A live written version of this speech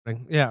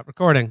Yeah,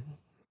 recording.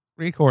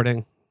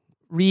 Recording.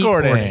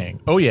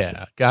 Oh,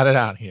 yeah. Got it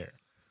out here.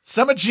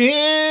 Summer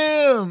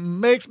Jim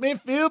makes me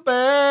feel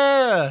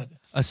bad.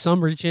 A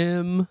summer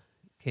Jim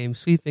came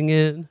sweeping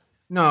in.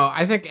 No,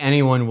 I think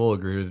anyone will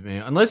agree with me.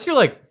 Unless you're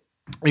like,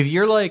 if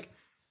you're like,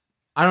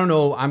 I don't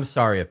know, I'm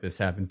sorry if this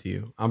happened to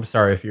you. I'm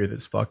sorry if you're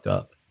this fucked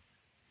up.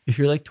 If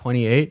you're like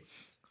 28,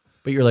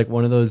 but you're like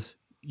one of those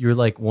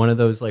like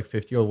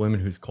 50-year-old women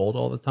who's cold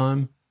all the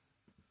time.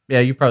 Yeah,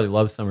 you probably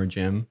love summer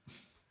Jim.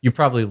 You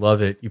probably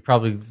love it. You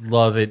probably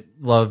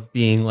love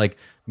being like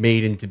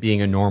made into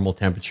being a normal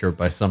temperature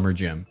by summer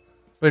Jim.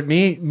 But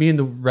me and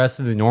the rest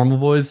of the normal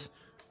boys,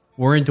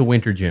 we're into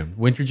winter Jim.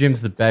 Winter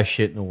Jim's the best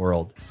shit in the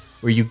world.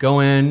 Where you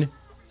go in,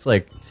 it's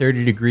like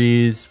 30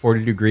 degrees,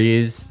 40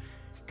 degrees.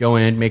 Go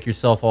in, make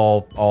yourself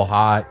all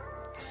hot,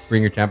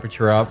 bring your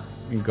temperature up,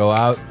 you go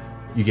out,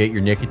 you get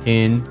your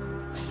nicotine,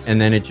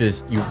 and then it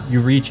just you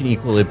reach an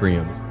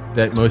equilibrium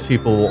that most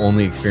people will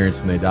only experience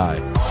when they die.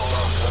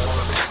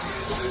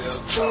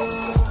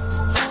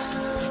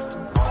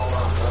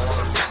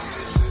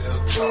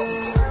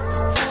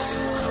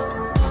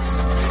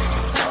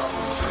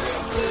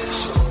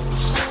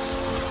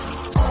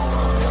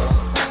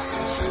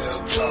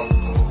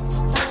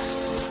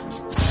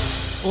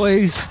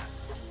 Boys,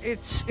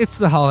 it's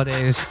the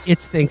holidays.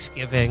 It's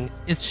Thanksgiving.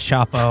 It's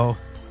Chapo.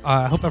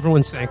 I hope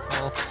everyone's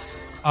thankful.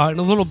 In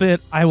a little bit,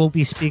 I will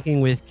be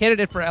speaking with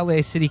candidate for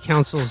LA City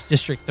Council's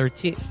District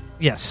 13.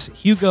 Yes,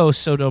 Hugo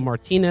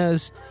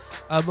Soto-Martinez.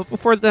 But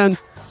before then,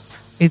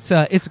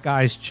 it's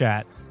guys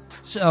chat.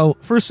 So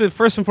first and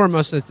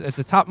foremost, at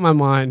the top of my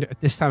mind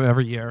at this time of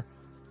every year,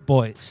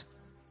 boys,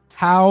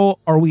 how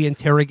are we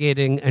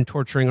interrogating and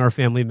torturing our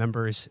family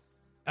members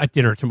at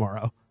dinner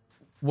tomorrow?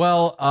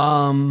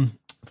 Well,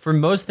 for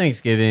most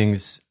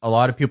Thanksgivings, a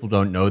lot of people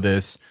don't know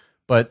this,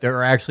 but there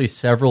are actually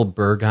several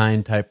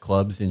Berghain type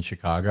clubs in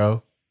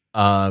Chicago.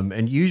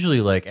 And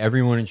usually, like,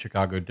 everyone in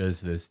Chicago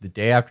does this the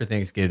day after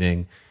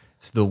Thanksgiving.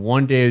 It's the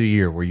one day of the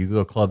year where you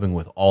go clubbing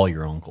with all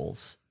your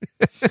uncles.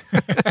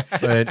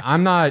 But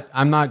I'm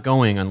not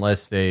going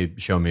unless they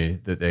show me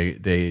that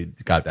they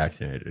got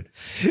vaccinated.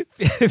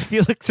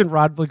 Felix and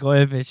Rod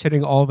Blagojevich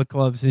hitting all the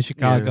clubs in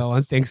Chicago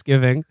on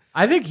Thanksgiving.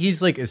 I think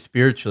he's like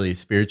spiritually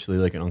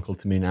like an uncle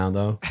to me now,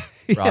 though.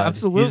 Rod. Yeah,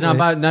 absolutely.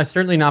 He's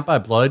certainly not by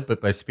blood,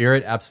 but by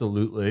spirit,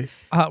 absolutely.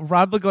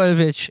 Rod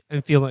Blagojevich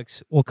and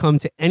Felix will come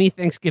to any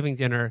Thanksgiving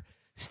dinner,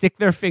 stick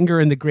their finger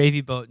in the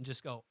gravy boat, and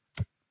just go,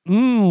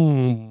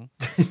 and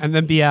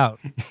then be out.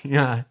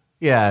 Yeah.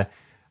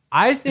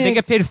 I think they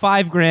get paid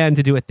 $5,000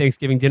 to do a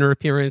Thanksgiving dinner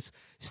appearance.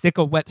 Stick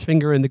a wet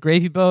finger in the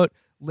gravy boat,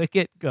 lick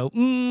it, go,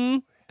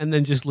 and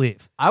then just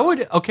leave. I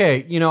wouldn't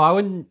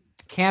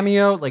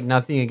cameo, like,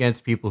 nothing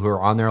against people who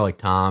are on there, like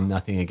Tom.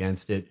 Nothing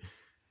against it.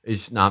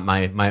 It's not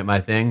my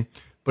thing.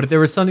 But if there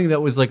was something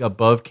that was like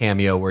above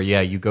cameo, where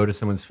you go to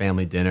someone's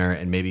family dinner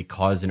and maybe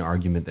cause an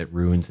argument that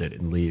ruins it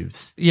and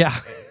leaves. Yeah.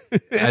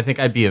 I think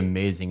I'd be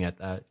amazing at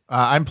that.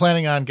 I'm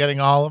planning on getting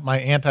all of my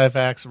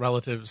anti-vax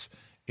relatives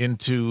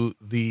into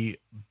the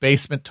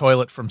basement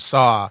toilet from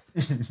Saw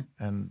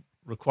and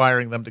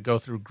requiring them to go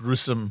through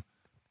gruesome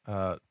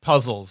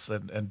puzzles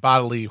and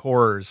bodily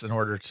horrors in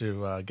order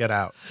to get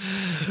out.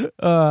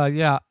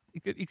 Yeah.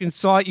 You can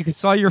saw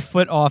your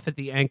foot off at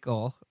the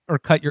ankle. Or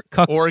cut a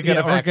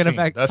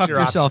vaccine. Cuff your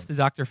yourself options. to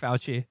Dr.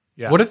 Fauci.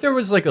 Yeah. What if there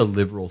was like a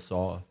liberal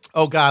Saw?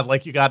 Oh God,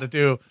 like you got to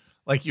do,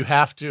 like you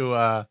have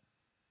to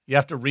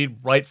read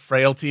Right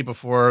Frailty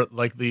before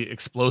like the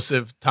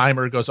explosive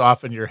timer goes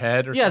off in your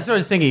head. Or That's what I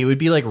was thinking. It would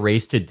be like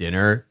Race to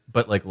Dinner,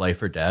 but like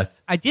life or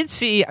death. I did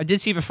see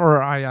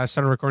before I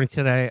started recording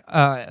today.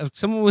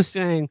 Someone was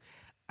saying,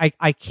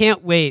 I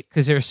can't wait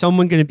because there's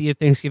someone going to be at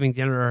Thanksgiving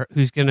dinner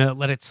who's going to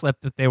let it slip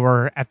that they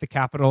were at the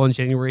Capitol on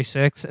January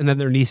 6th, and then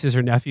their nieces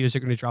or nephews are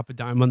going to drop a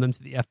dime on them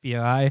to the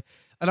FBI.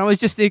 And I was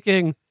just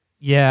thinking,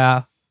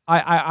 yeah,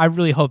 I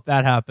really hope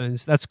that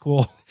happens. That's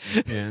cool.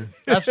 Yeah,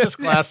 that's just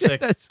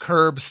classic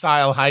Curb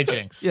style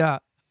hijinks. Yeah.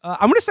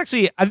 I'm going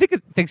to I think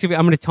at Thanksgiving,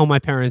 I'm going to tell my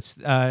parents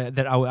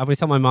that I'm going to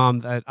tell my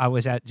mom that I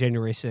was at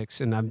January 6th,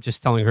 and I'm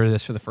just telling her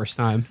this for the first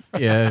time.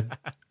 Yeah.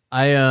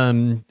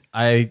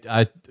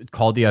 I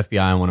called the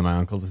FBI on one of my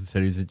uncles and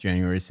said he was at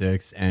January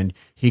 6th, and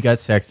he got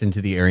sexed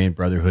into the Aryan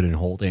Brotherhood in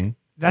holding.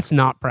 That's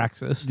not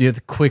praxis. The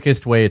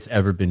quickest way it's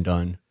ever been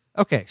done.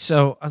 Okay,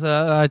 so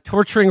the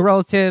torturing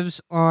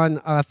relatives on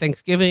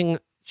Thanksgiving,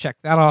 check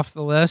that off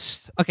the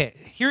list. Okay,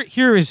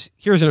 here's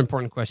an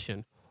important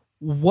question.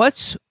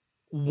 What's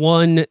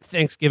one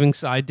Thanksgiving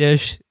side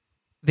dish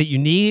that you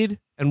need,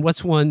 and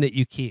what's one that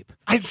you keep?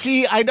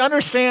 I'd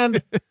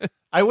understand.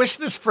 I wish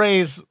this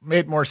phrase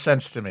made more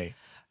sense to me.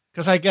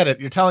 Because I get it.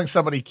 You're telling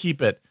somebody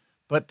keep it.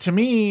 But to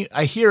me,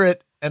 I hear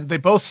it, and they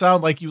both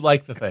sound like you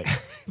like the thing.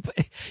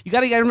 You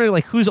got to remember,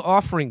 like, who's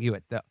offering you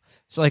it, though?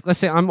 So, like, let's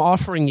say I'm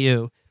offering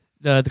you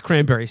the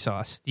cranberry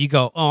sauce. Do you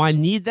go, oh, I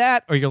need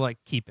that? Or you're like,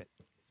 keep it.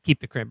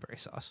 Keep the cranberry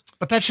sauce.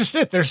 But that's just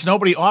it. There's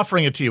nobody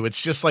offering it to you.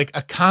 It's just like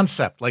a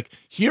concept. Like,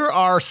 here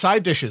are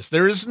side dishes.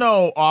 There is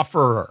no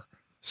offerer.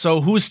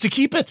 So who's to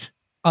keep it?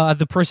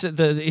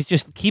 It's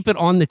just keep it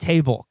on the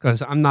table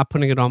because I'm not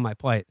putting it on my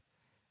plate.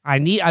 I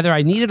need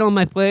it on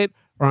my plate,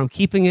 or I'm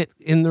keeping it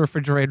in the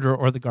refrigerator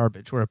or the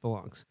garbage where it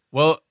belongs.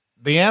 Well,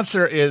 the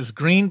answer is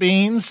green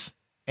beans,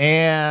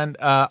 and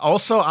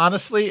also,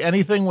 honestly,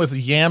 anything with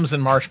yams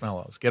and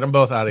marshmallows. Get them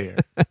both out of here.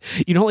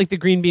 You don't like the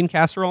green bean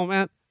casserole,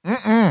 Matt?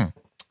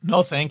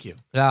 No, thank you.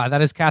 Yeah,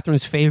 that is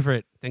Catherine's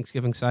favorite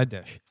Thanksgiving side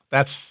dish.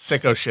 That's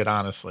sicko shit,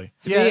 honestly.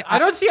 Yeah, I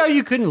don't see how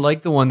you couldn't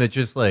like the one that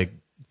just like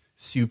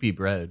soupy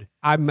bread.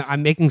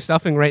 I'm making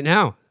stuffing right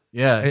now.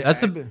 Yeah,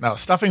 that's No,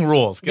 stuffing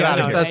rules. Get out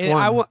of here.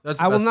 That's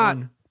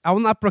one. I will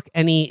not brook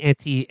any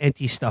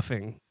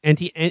anti-stuffing,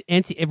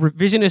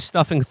 revisionist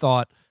stuffing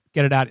thought.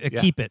 Get it out.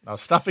 Keep it. No,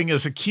 stuffing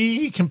is a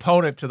key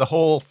component to the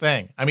whole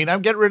thing. I mean,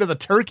 I'm getting rid of the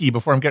turkey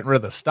before I'm getting rid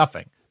of the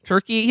stuffing.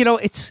 Turkey,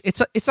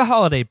 it's a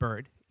holiday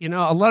bird.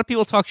 A lot of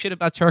people talk shit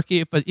about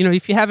turkey, but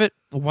if you have it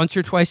once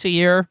or twice a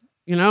year,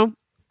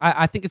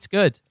 I think it's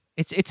good.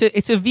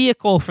 It's a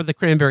vehicle for the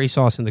cranberry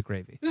sauce and the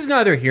gravy. This is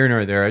neither here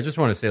nor there. I just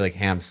want to say like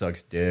ham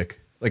sucks dick.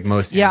 Like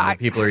most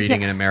people are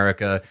eating in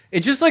America.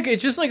 It's just like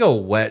a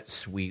wet,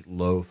 sweet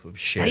loaf of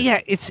shit. Yeah,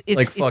 it's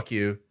like fuck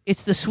you.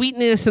 It's the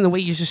sweetness and the way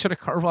you just sort of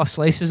carve off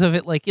slices of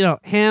it. Like,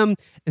 ham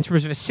in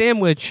terms of a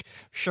sandwich,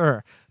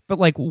 sure. But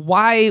like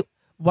why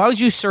would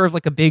you serve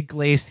like a big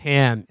glazed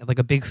ham at like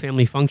a big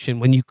family function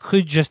when you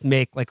could just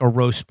make like a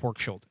roast pork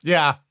shoulder?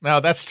 Yeah,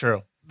 no, that's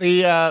true.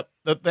 The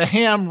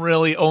ham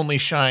really only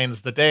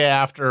shines the day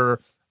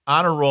after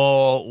on a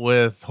roll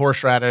with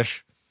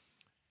horseradish.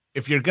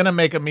 If you're going to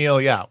make a meal,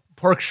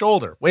 pork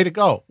shoulder. Way to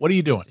go. What are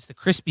you doing? It's the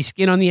crispy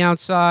skin on the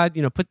outside.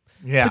 Put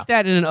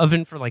that in an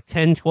oven for like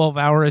 10, 12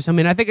 hours. I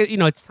mean, I think,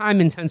 it's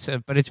time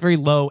intensive, but it's very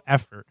low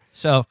effort.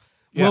 So,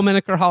 Will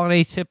Menaker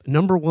holiday tip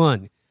number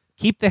 1,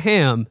 keep the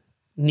ham,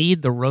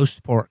 knead the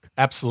roast pork.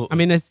 Absolutely. I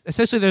mean,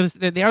 essentially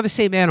they are the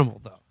same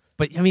animal though.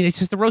 But I mean, it's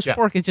just the roast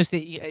pork. It's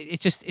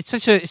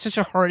such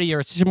a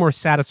heartier, it's such a more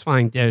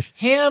satisfying dish.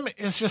 Ham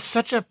is just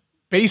such a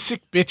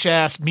basic bitch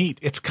ass meat.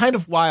 It's kind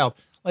of wild.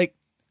 Like,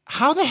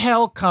 how the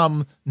hell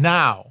come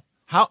now?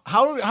 How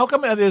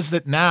come it is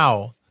that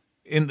now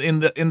in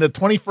the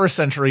 21st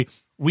century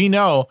we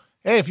know,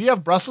 hey, if you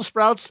have Brussels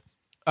sprouts,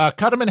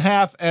 cut them in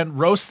half and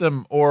roast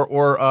them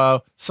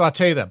or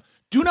saute them.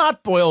 Do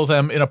not boil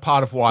them in a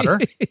pot of water.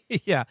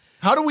 Yeah.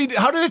 How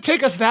did it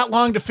take us that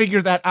long to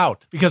figure that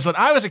out? Because when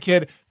I was a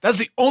kid, that's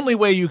the only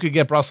way you could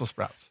get Brussels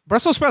sprouts.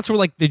 Brussels sprouts were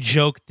like the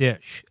joke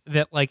dish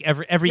that like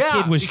every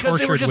kid was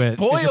tortured with.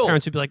 Boiled. Your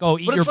parents would be like, "Oh,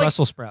 eat your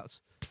Brussels sprouts."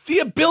 The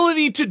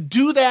ability to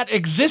do that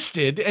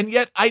existed, and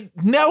yet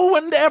no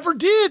one ever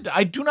did.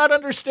 I do not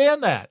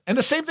understand that. And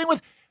the same thing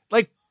with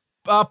like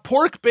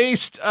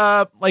pork-based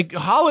like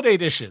holiday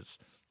dishes.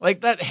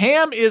 Like that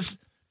ham is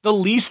the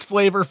least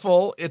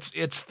flavorful.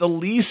 It's the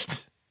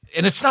least,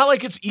 and it's not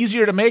like it's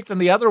easier to make than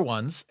the other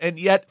ones. And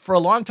yet, for a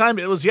long time,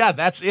 it was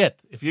that's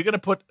it. If you're gonna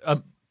put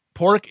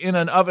pork in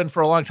an oven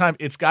for a long time,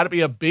 it's got to be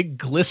a big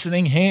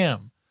glistening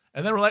ham.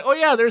 And then we're like, oh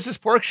yeah, there's this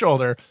pork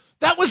shoulder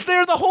that was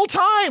there the whole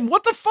time.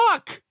 What the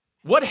fuck?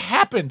 What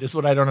happened is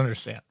what I don't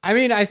understand. I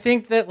mean, I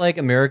think that like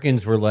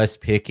Americans were less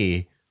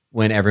picky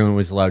when everyone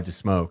was allowed to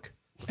smoke.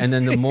 And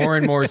then the more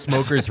and more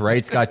smokers'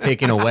 rights got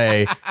taken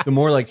away, the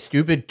more like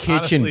stupid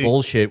kitchen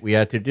bullshit we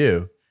had to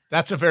do.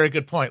 That's a very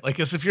good point. Like,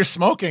 because if you're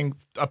smoking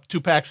up 2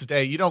 packs a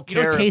day, you don't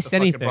care taste if the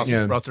anything. fucking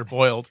Brussels sprouts are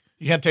boiled.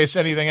 You can't taste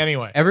anything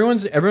anyway.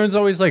 Everyone's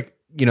always like,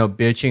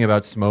 bitching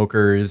about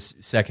smokers,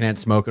 secondhand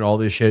smoke, and all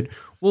this shit.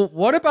 Well,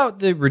 what about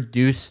the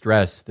reduced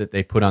stress that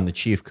they put on the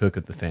chief cook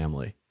of the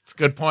family? It's a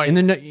good point.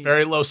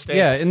 Very low stakes.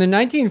 Yeah, in the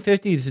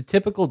 1950s, the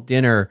typical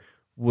dinner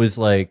was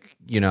like,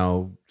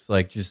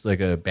 like just like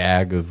a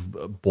bag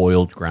of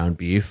boiled ground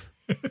beef.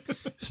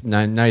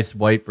 Nice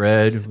white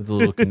bread with a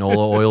little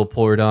canola oil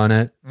poured on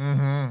it.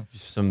 Mm-hmm.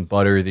 Some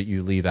butter that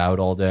you leave out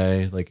all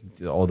day, like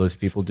all those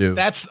people do.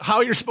 That's how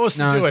you're supposed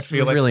to do it,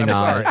 Felix. Really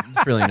not.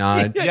 It's really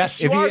not.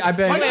 Yes, you are. Why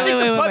do you think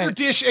the butter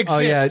dish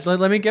exists? Oh yeah,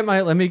 let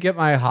me get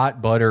my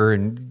hot butter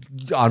and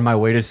on my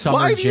way to summer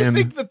gym. Why do you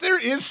think that there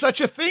is such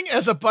a thing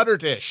as a butter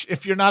dish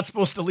if you're not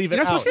supposed to leave it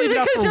out?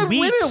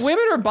 Because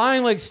women are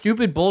buying like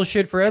stupid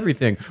bullshit for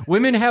everything.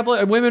 Women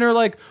are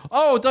like,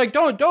 oh, like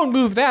don't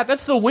move that.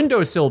 That's the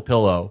windowsill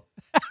pillow.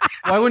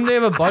 Why wouldn't they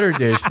have a butter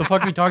dish? The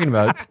fuck are you talking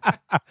about?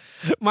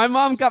 My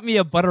mom got me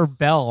a butter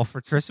bell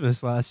for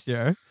Christmas last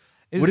year.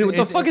 What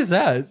the fuck is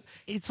that?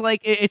 It's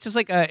like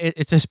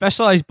it's a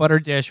specialized butter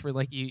dish where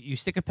like you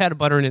stick a pat of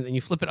butter in it and you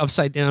flip it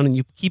upside down and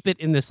you keep it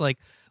in this like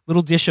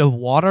little dish of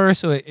water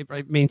so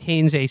it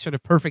maintains a sort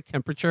of perfect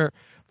temperature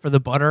for the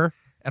butter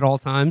at all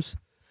times.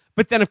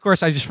 But then, of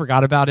course, I just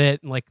forgot about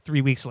it. And like 3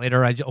 weeks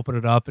later, I just open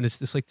it up and it's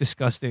this like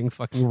disgusting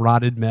fucking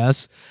rotted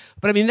mess.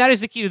 But I mean, that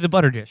is the key to the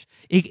butter dish.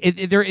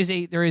 There is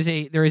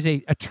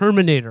a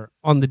terminator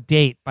on the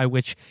date by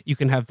which you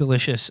can have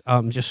delicious,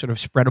 just sort of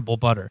spreadable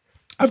butter.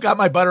 I've got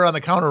my butter on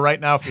the counter right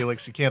now,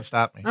 Felix. You can't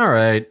stop me. All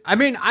right. I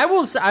mean, I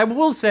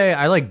will say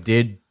I like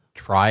did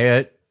try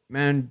it,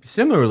 man.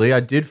 Similarly, I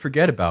did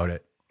forget about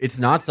it. It's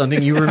not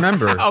something you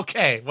remember.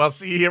 Okay, well,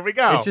 see, here we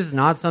go. It's just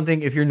not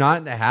something, if you're not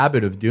in the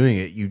habit of doing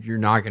it, you're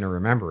not going to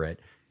remember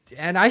it.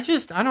 And I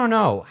don't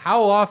know.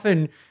 How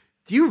often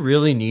Do you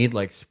really need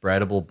like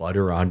spreadable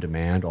butter on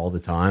demand all the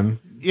time?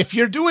 If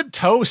you're doing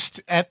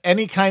toast at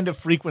any kind of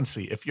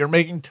frequency, if you're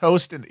making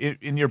toast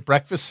in your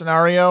breakfast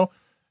scenario,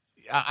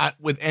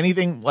 with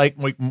anything like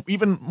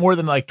even more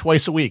than like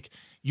twice a week,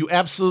 you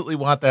absolutely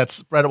want that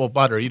spreadable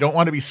butter. You don't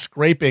want to be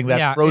scraping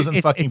that frozen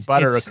fucking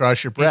butter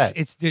across your bread.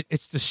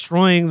 It's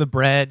destroying the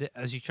bread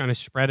as you're trying to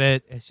spread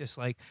it. It's just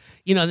like,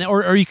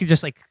 or you could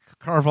just like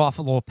carve off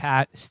a little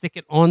pat, stick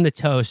it on the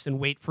toast, and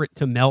wait for it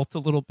to melt a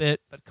little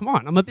bit. But come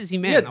on, I'm a busy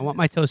man. I want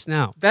my toast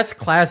now. That's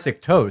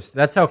classic toast.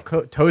 That's how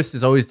toast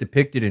is always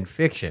depicted in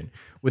fiction,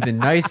 with a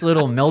nice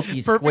little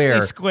melty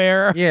Perfectly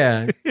square.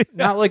 Yeah,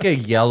 not like a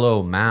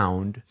yellow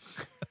mound.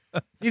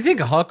 You think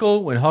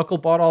Huckle, when Huckle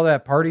bought all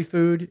that party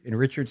food in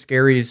Richard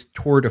Scarry's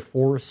Tour de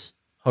Force,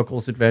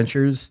 Huckle's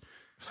Adventures,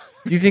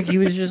 do you think he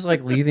was just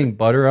like leaving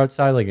butter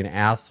outside like an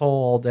asshole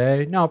all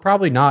day? No,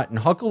 probably not. And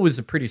Huckle was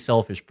a pretty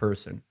selfish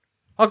person.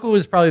 Huckle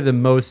was probably the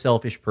most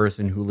selfish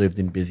person who lived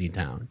in Busy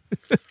Town.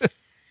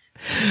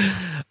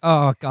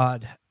 Oh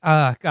God,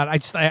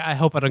 I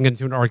hope I don't get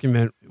into an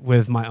argument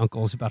with my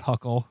uncles about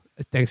Huckle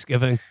at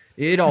Thanksgiving.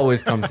 It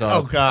always comes up.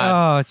 Oh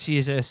God. Oh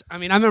Jesus. I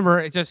mean, I remember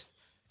it just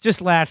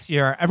last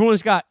year.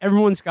 Everyone's got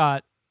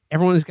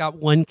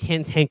one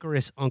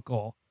cantankerous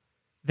uncle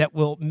that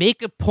will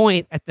make a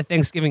point at the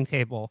Thanksgiving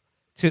table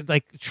to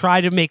like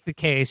try to make the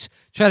case,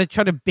 try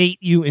to bait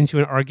you into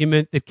an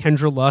argument that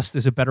Kendra Lust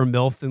is a better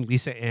MILF than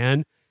Lisa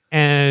Ann.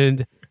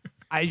 And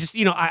I just,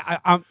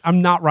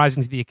 I'm not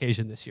rising to the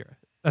occasion this year.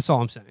 That's all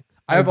I'm saying.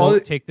 I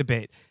won't take the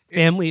bait.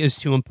 Family is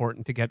too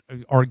important to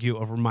argue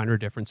over minor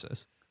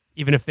differences,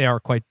 even if they are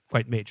quite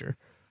major.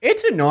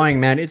 It's annoying,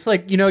 man. It's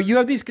like, you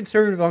have these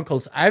conservative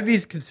uncles. I have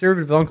these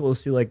conservative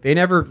uncles who like, they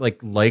never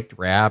like liked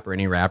rap or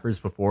any rappers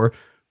before.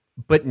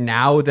 But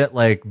now that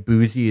like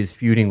Boozy is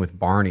feuding with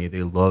Barney,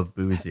 they love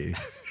Boozy.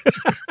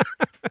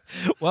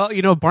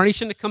 Well, Barney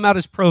shouldn't have come out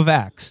as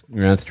pro-vax.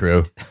 That's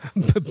true.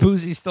 But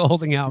Boozy's still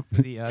holding out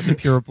for the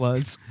pure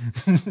bloods.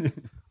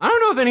 I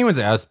don't know if anyone's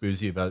asked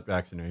Boozy about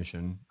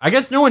vaccination. I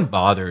guess no one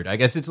bothered. I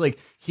guess it's like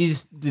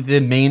he's the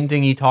main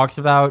thing he talks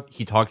about.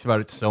 He talks about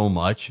it so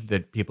much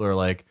that people are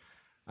like,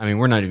 I mean,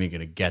 we're not even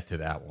going to get to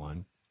that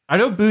one. I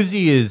know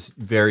Boozy is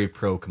very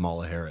pro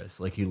Kamala Harris.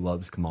 Like he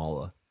loves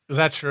Kamala. Is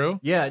that true?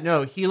 Yeah,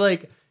 no, he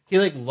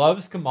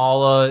loves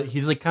Kamala.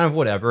 He's like kind of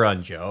whatever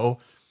on Joe.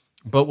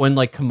 But when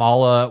like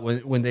Kamala,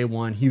 when they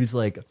won, he was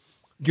like, do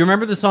you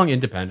remember the song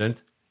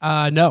Independent?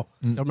 No,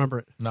 don't remember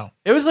it. No.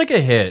 It was like a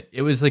hit.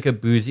 It was like a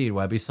Boozy and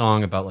Webby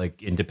song about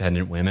like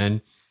independent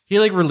women. He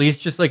like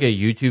released just like a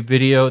YouTube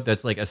video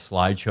that's like a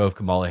slideshow of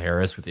Kamala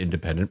Harris with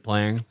Independent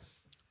playing.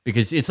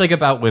 Because it's like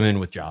about women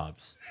with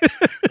jobs.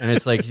 And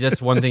it's like,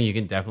 that's one thing you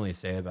can definitely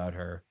say about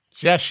her.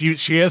 Yes,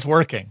 she is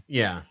working.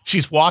 Yeah.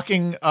 She's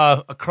walking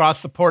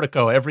across the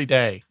portico every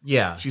day.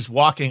 Yeah. She's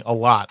walking a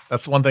lot.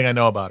 That's one thing I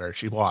know about her.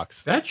 She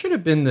walks. That should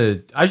have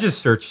been I just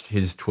searched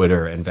his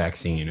Twitter and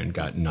vaccine and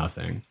got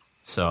nothing.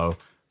 So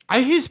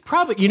he's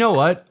probably, you know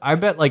what? I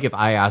bet like if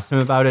I asked him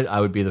about it, I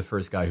would be the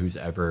first guy who's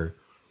ever.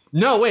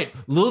 No, wait.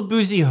 Lil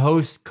Boozy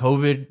hosts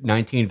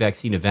COVID-19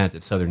 vaccine event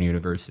at Southern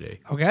University.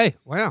 Okay.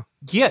 Wow.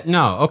 Yeah.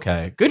 No.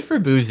 Okay. Good for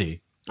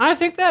Boozy. I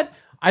think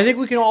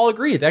we can all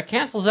agree that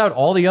cancels out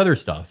all the other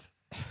stuff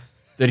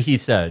that he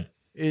said.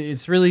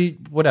 It's really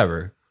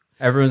whatever.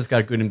 Everyone's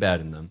got good and bad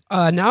in them.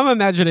 Now I'm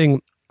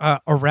imagining a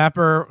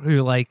rapper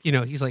who like,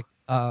 he's like,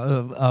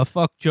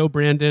 fuck Joe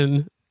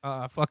Brandon,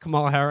 fuck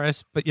Kamala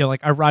Harris, but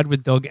like I ride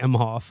with Doug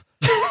Emhoff.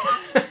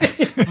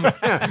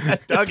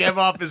 Doug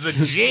Emhoff is a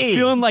G.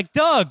 Feeling like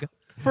Doug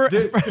for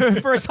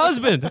his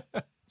husband,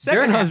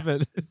 second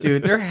husband.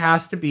 Dude, there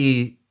has to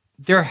be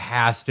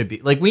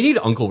like we need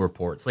uncle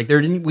reports. Like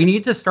we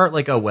need to start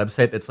like a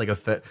website that's like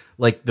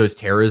like those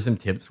terrorism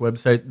tips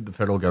website the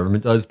federal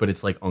government does, but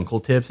it's like uncle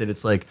tips, and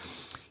it's like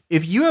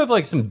if you have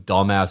like some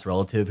dumbass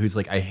relative who's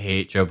like, I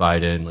hate Joe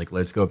Biden, like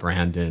let's go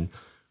Brandon.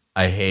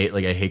 I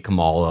hate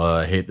Kamala,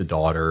 I hate the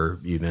daughter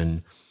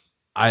even.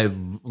 I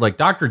like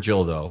Dr.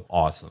 Jill though,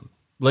 awesome.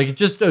 Like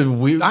just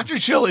Dr.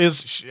 Jill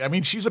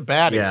she's a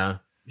baddie. Yeah.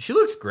 She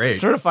looks great.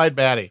 Certified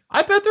baddie.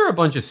 I bet there are a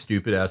bunch of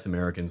stupid ass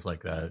Americans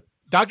like that.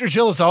 Dr.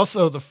 Jill is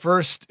also the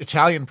first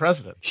Italian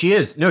president. She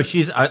is. No,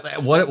 she's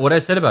what I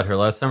said about her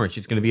last summer.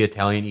 She's going to be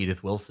Italian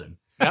Edith Wilson.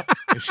 Yep,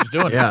 she's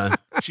doing it.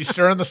 She's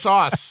stirring the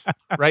sauce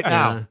right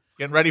now,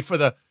 getting ready for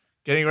the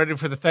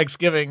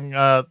Thanksgiving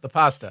the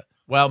pasta.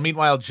 Well,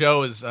 meanwhile,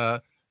 Joe is.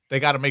 They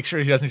got to make sure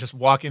he doesn't just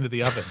walk into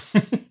the oven.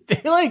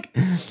 They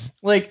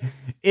like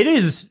it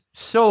is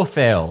so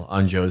fail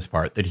on Joe's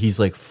part that he's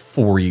like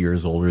 4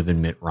 years older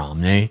than Mitt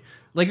Romney.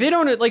 Like they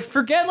don't like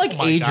forget like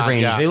age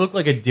range. Yeah. They look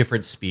like a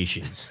different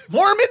species.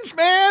 Mormons,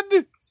 man,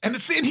 and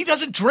he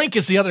doesn't drink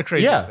is the other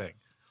crazy thing.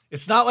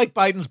 It's not like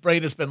Biden's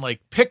brain has been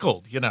like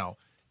pickled.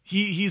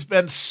 He's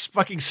been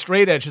fucking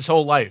straight edge his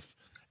whole life,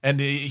 and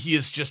he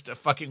is just a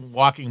fucking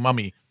walking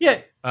mummy. Yeah.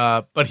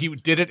 But he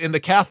did it in the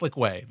Catholic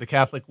way, the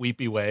Catholic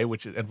weepy way,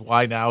 and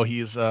why now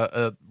he's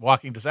a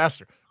walking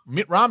disaster.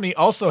 Mitt Romney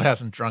also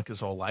hasn't drunk his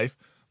whole life,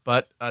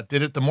 but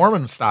did it the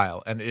Mormon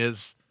style and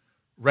is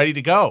ready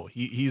to go.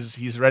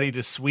 He's ready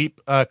to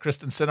sweep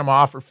Kristen Sinema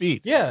off her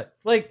feet. Yeah,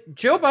 like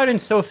Joe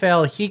Biden's so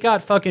foul, he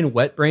got fucking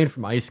wet brain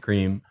from ice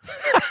cream.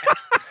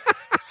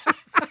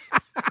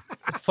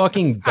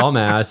 Fucking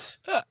dumbass.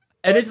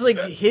 And it's like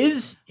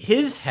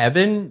his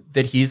heaven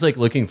that he's like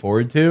looking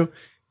forward to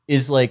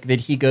is like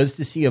that he goes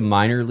to see a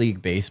minor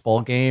league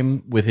baseball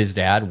game with his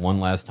dad one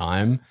last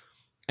time.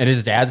 And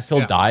his dad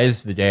still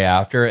dies the day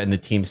after, and the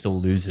team still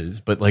loses.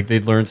 But like they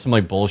learned some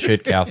like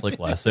bullshit Catholic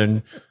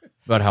lesson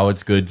about how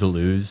it's good to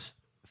lose.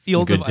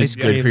 Field good of ice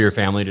good cream for your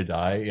family to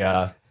die.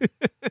 Yeah.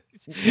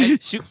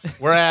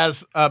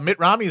 Whereas Mitt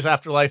Romney's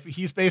afterlife,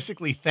 he's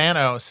basically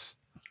Thanos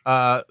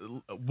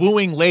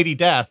wooing Lady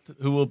Death,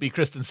 who will be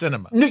Kristen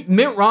Sinema.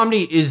 Mitt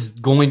Romney is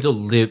going to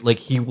live, like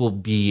he will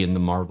be in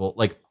the Marvel,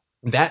 like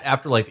that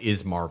afterlife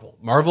is Marvel.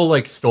 Marvel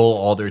like stole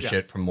all their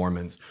shit from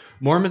Mormons.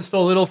 Mormons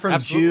stole a little from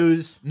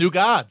Jews. New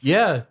gods.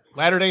 Yeah.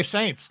 Latter-day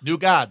Saints, new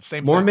gods,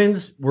 same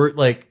Mormons thing. were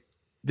like,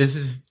 this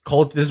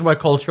is why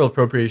cultural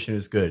appropriation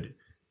is good.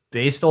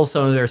 They stole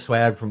some of their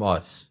swag from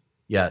us.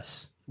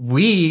 Yes.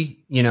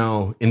 We,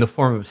 in the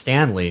form of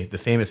Stanley, the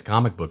famous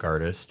comic book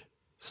artist,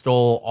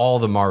 stole all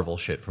the Marvel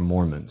shit from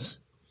Mormons.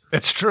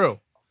 It's true.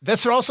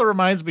 This also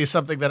reminds me of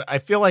something that I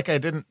feel like I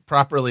didn't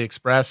properly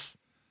express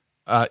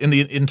in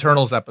the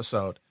internals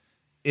episode,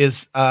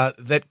 is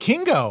that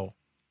Kingo,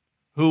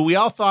 who we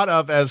all thought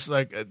of as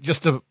like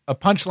just a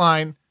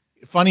punchline,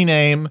 funny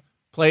name,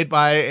 played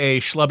by a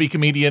schlubby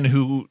comedian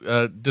who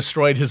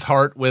destroyed his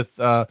heart with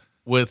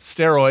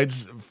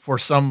steroids for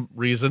some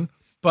reason.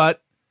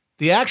 But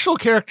the actual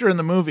character in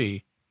the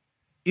movie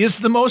is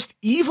the most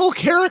evil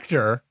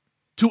character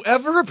to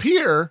ever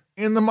appear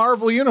in the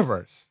Marvel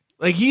universe.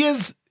 Like, he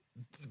is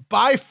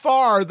by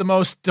far the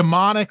most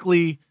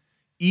demonically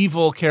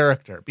evil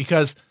character,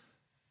 because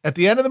at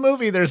the end of the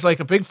movie, there's like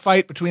a big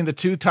fight between the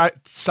two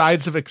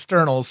sides of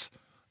externals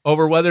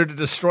over whether to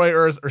destroy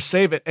Earth or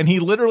save it. And he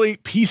literally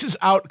pieces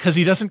out because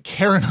he doesn't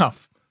care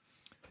enough.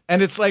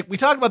 And it's like, we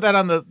talked about that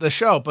on the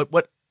show, but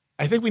what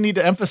I think we need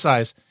to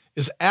emphasize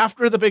is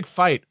after the big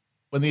fight,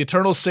 when the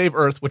Eternals save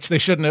Earth, which they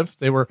shouldn't have,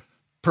 they were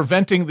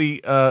preventing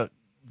the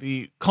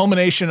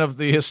culmination of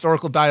the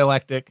historical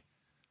dialectic.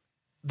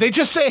 They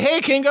just say,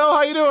 "Hey, Kingo,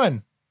 how you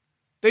doing?"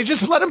 They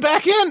just let him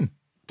back in.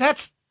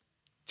 That's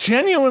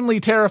genuinely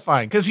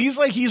terrifying, because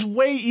he's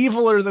way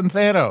eviler than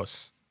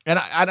Thanos. And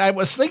I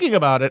was thinking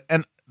about it,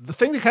 and the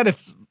thing that kind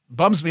of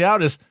bums me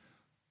out is,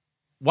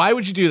 why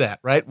would you do that,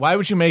 right? Why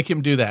would you make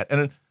him do that?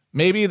 And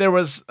maybe there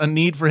was a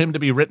need for him to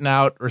be written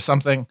out or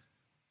something,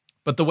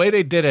 but the way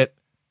they did it,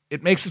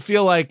 it makes it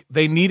feel like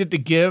they needed to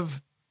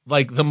give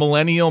like the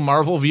millennial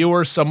Marvel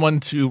viewer someone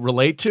to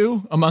relate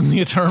to among the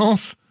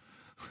Eternals.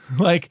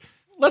 Like,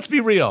 let's be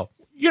real.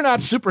 You're not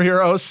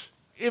superheroes.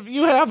 If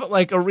you have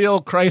like a real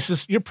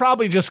crisis, you're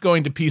probably just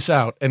going to peace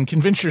out and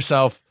convince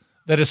yourself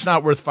that it's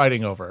not worth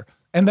fighting over.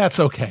 And that's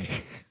okay.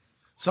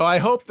 So I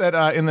hope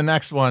that in the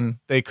next one,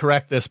 they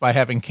correct this by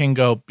having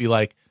Kingo be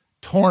like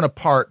torn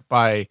apart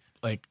by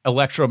like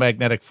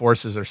electromagnetic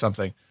forces or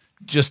something,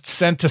 just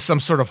sent to some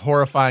sort of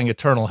horrifying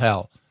eternal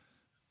hell.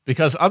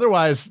 Because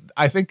otherwise,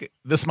 I think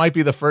this might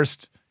be the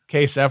first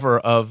case ever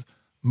of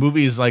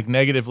movies like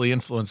negatively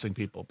influencing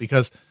people.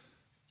 Because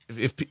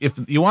if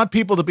you want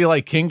people to be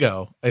like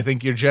Kingo, I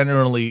think you're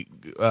generally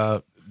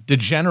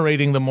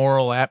degenerating the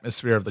moral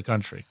atmosphere of the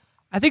country.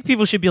 I think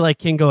people should be like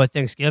Kingo at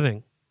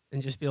Thanksgiving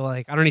and just be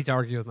like, I don't need to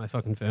argue with my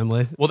fucking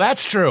family. Well,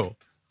 that's true.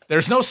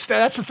 There's no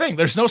that's the thing.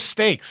 There's no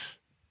stakes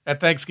at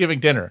Thanksgiving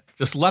dinner.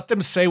 Just let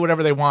them say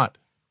whatever they want.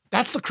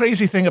 That's the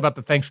crazy thing about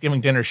the Thanksgiving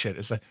dinner shit,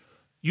 is that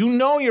you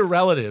know your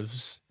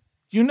relatives,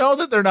 you know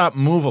that they're not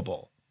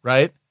movable,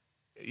 right?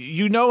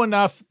 You know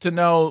enough to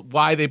know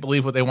why they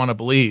believe what they want to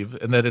believe,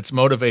 and that it's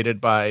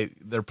motivated by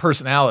their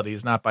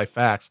personalities, not by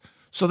facts.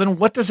 So then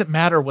what does it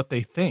matter what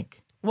they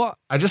think? Well,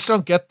 I just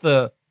don't get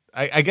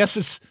I guess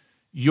it's,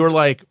 you're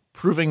like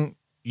proving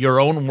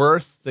your own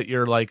worth, that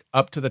you're like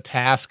up to the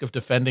task of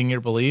defending your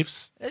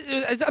beliefs.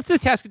 It's up to the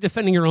task of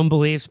defending your own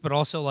beliefs, but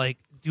also like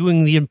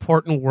doing the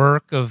important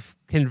work of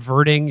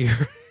converting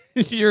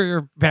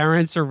your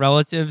parents or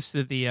relatives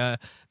to the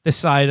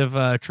side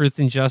of truth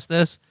and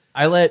justice.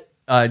 I let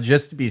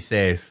just to be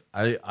safe,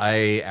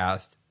 I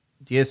asked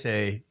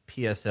DSA,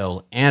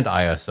 PSL, and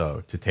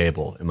ISO to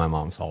table in my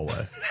mom's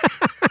hallway.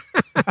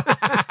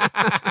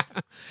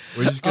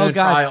 We're just gonna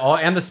try all,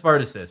 and the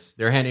Spartacists.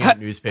 They're handing out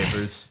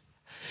newspapers.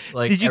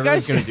 Like, did you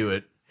everyone's guys gonna do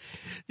it.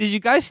 Did you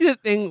guys see the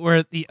thing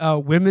where the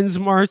Women's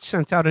March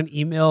sent out an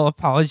email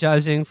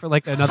apologizing for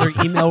like another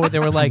email where they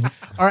were like,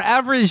 our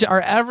average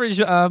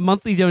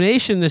monthly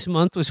donation this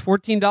month was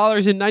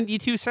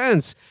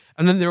 $14.92,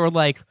 and then they were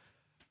like,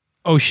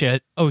 oh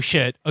shit, we're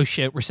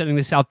sending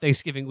this out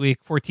Thanksgiving week,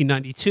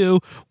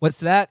 $14.92. What's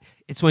that?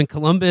 It's when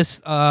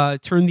Columbus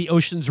turned the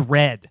oceans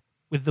red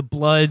with the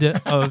blood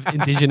of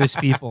indigenous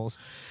peoples.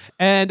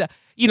 And,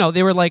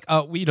 they were like,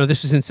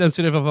 this was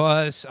insensitive of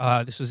us.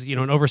 This was,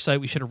 an oversight.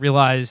 We should have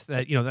realized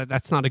that,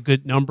 that's not a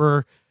good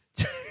number.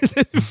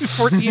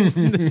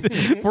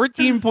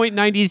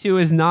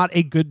 14.92 is not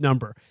a good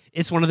number.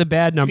 It's one of the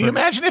bad numbers. Can you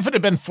imagine if it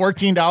had been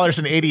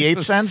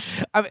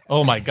 $14.88? I mean,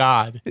 oh my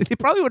God. they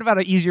probably would have had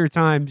an easier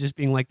time just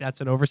being like,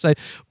 that's an oversight.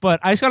 But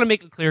I just got to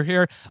make it clear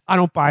here. I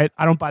don't buy it.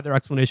 I don't buy their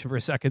explanation for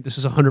a second. This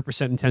is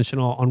 100%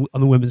 intentional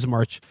on the Women's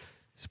March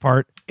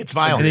part. It's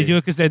violent. And they do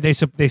it because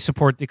they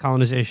support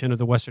decolonization of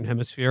the Western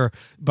Hemisphere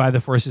by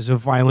the forces of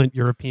violent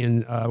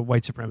European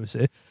white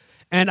supremacy.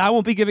 And I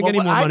won't be giving any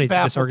more money to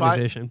this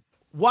organization.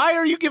 Why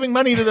are you giving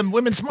money to the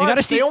Women's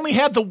March? They only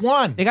had the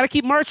one. They got to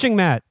keep marching,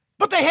 Matt.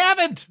 But they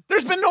haven't.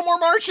 There's been no more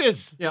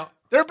marches. Yeah.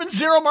 There have been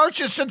 0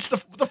 marches since the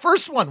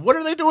first one. What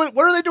are they doing?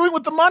 What are they doing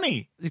with the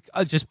money?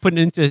 Just putting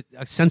into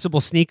sensible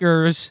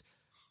sneakers,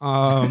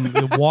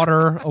 the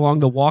water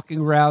along the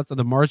walking routes or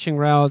the marching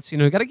routes. You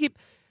know, got to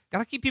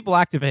keep people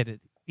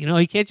activated. You know,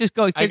 you can't just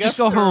go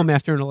home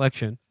after an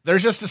election. They're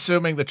just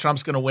assuming that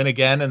Trump's going to win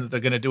again and that they're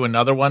going to do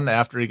another one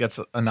after he gets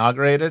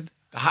inaugurated.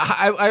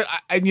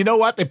 And you know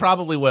what? They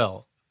probably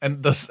will.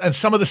 And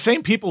some of the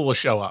same people will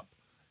show up.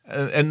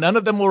 And none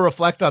of them will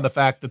reflect on the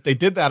fact that they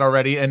did that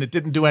already and it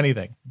didn't do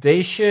anything.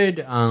 They should,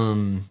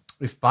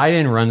 if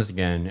Biden runs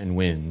again and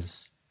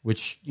wins,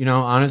 which, you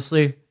know,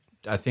 honestly,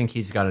 I think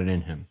he's got it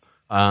in him.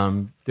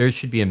 There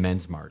should be a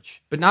men's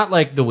march, but not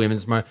like the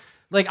women's march.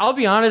 Like, I'll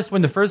be honest,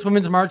 when the first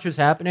women's march was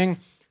happening,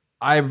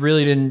 I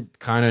really didn't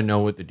kind of know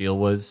what the deal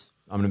was.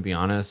 I'm going to be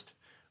honest.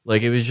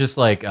 Like, it was just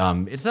like,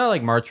 it's not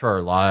like March for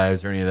Our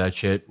Lives or any of that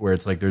shit where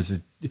it's like it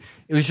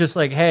was just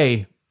like,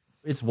 hey,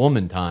 it's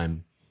woman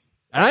time.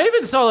 And I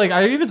even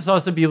saw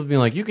some people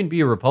being like, you can be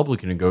a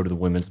Republican and go to the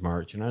Women's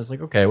March. And I was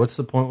like, okay, what's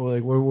the point?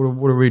 Like,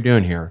 what are we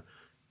doing here?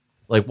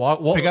 Like,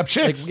 pick up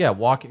chicks. Like, yeah,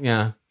 walking.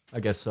 Yeah,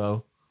 I guess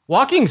so.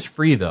 Walking's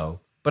free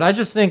though. But I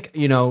just think,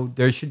 you know,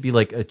 there should be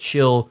like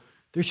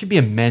there should be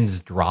a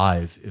men's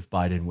drive if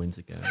Biden wins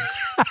again.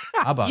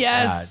 How about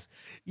that?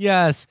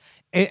 Yes.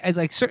 It's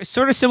like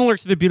sort of similar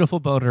to the Beautiful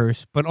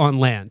Boaters, but on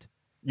land.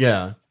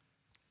 Yeah.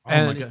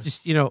 And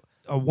just, you know,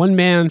 a one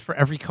man for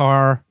every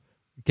car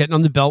getting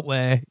on the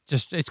Beltway.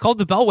 It's called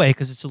the Beltway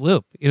because it's a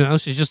loop, you know,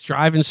 so you just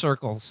drive in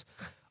circles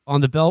on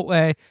the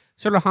Beltway,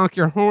 sort of honk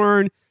your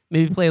horn,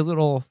 maybe play a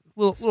little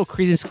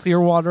Creedence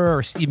Clearwater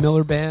or Steve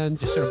Miller Band,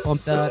 just sort of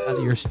bump that out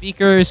of your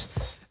speakers.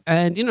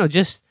 And, you know,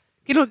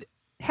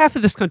 half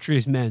of this country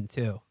is men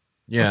too.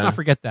 Yeah. Let's not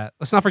forget that.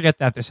 Let's not forget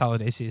that this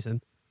holiday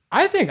season.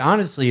 I think,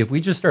 honestly, if we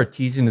just start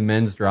teasing the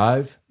men's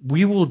drive,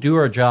 we will do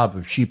our job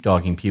of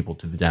sheepdogging people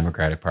to the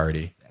Democratic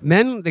Party.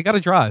 Men, they got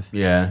to drive.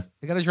 Yeah.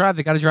 They got to drive.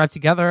 They got to drive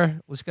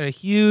together. Let's get a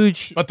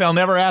huge... But they'll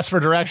never ask for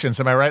directions.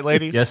 Am I right,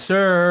 ladies? Yes,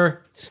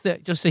 sir.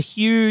 Just a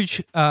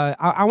huge...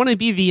 I want to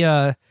be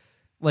the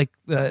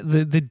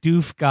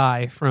doof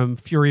guy from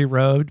Fury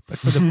Road, but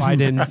for the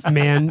Biden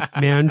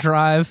man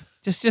drive.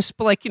 Just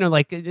like, you know,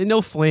 like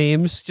no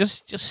flames,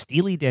 just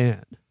Steely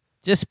Dan,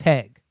 just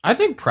Peg. I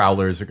think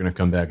prowlers are going to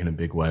come back in a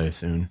big way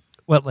soon.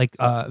 What, like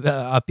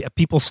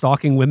people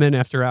stalking women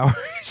after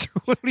hours?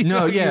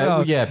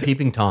 Yeah,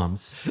 peeping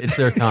toms. It's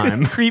their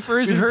time.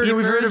 Creepers. We've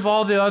heard of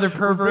all the other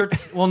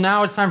perverts. Well,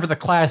 now it's time for the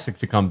classic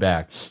to come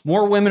back.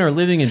 More women are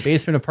living in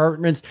basement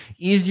apartments,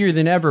 easier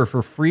than ever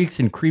for freaks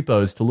and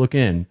creepos to look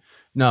in.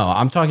 No,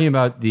 I'm talking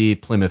about the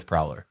Plymouth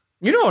Prowler.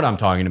 You know what I'm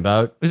talking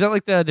about. Is that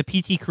like the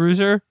PT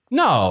Cruiser?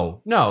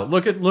 No.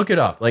 Look it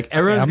up. Like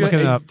everyone's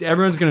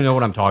going to know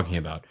what I'm talking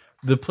about.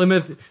 The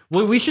Plymouth.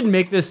 Well, we should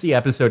make this the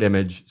episode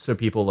image so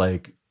people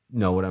like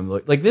know what I'm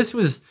like. This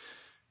was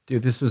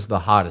the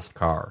hottest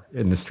car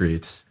in the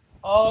streets.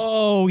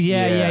 Oh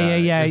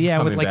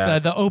yeah. With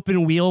like the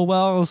open wheel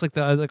wells, like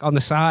on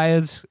the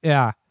sides.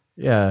 Yeah.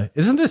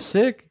 Isn't this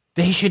sick?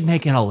 They should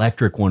make an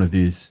electric one of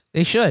these.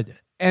 They should.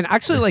 And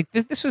actually, like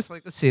this was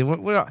like, let's see,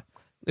 when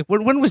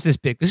was this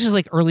big? This is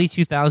like early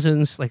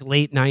 2000s, like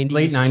late 90s.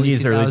 Late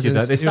 90s, early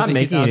 2000s. They stopped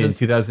making it in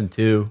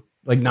 2002.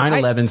 Like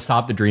 9/11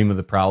 stopped the dream of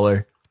the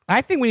Prowler.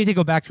 I think we need to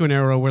go back to an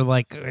era where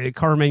like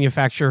car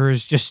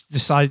manufacturers just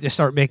decided to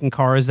start making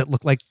cars that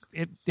look like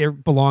they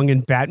belong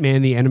in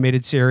Batman the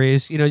Animated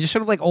Series. You know, just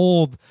sort of like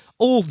old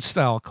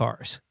style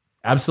cars.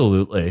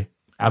 Absolutely.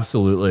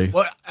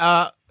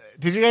 Well,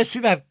 did you guys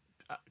see that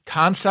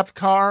concept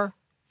car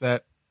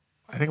that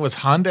I think it was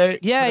Hyundai?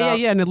 Yeah,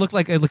 and it looked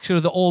sort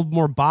of the old,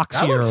 more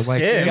boxier.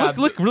 Like it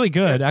looked really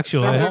good,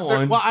 actually.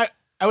 Well,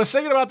 I was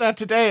thinking about that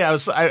today. I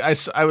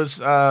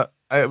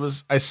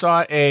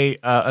saw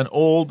an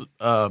old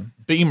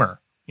Beamer,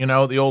 you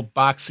know, the old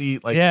boxy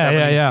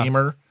 70s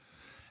Beamer,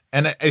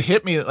 and it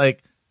hit me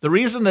like the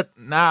reason that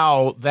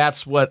now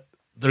that's what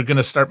they're going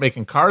to start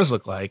making cars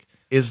look like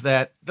is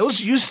that those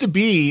used to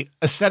be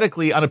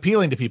aesthetically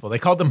unappealing to people. They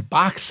called them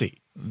boxy.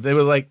 They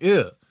were like,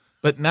 ew.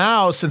 But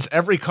now, since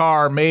every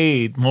car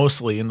made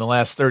mostly in the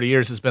last 30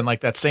 years has been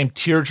like that same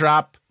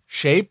teardrop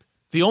shape,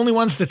 the only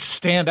ones that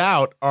stand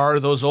out are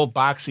those old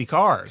boxy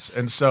cars.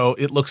 And so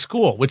it looks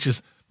cool, which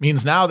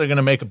means now they're going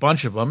to make a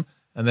bunch of them,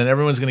 and then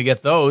everyone's going to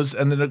get those,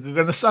 and then they're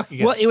going to suck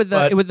again. Well,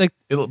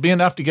 it'll be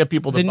enough to get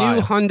people to buy the new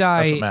it.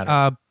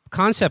 Hyundai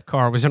concept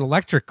car was an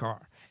electric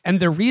car. And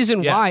the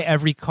reason why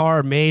every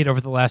car made over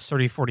the last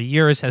 30, 40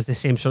 years has the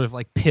same sort of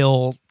like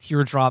pill,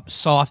 teardrop,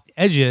 soft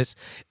edges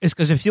is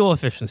because of fuel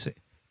efficiency.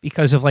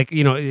 because of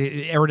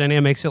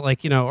aerodynamics,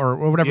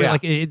 or whatever.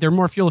 Yeah. They're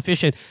more fuel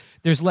efficient.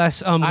 There's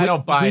less I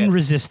don't buy wind it.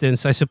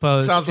 resistance, I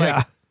suppose.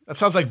 That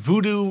sounds like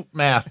voodoo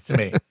math to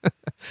me.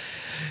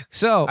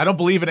 So I don't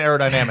believe in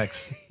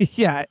aerodynamics.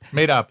 yeah,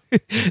 Made up.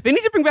 they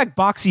need to bring back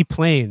boxy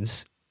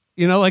planes.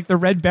 Like the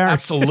Red Baron.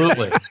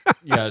 Absolutely.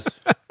 Yes.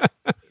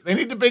 They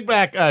need to bring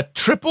back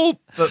triple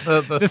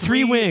the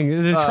three wing,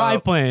 the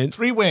triplane.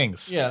 3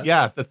 wings.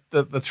 Yeah.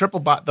 The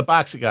triple the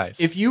boxy guys.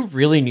 If you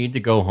really need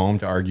to go home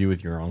to argue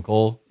with your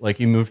uncle, like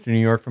you moved to New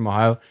York from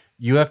Ohio,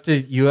 you have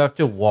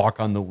to walk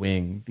on the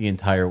wing the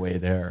entire way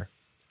there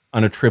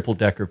on a triple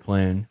decker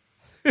plane.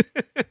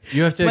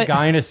 You have to. A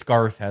guy in a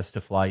scarf has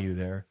to fly you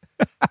there.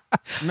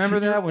 Remember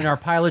that when our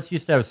pilots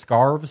used to have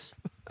scarves?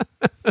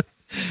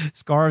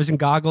 Scarves and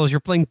goggles. You're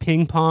playing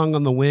ping pong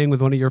on the wing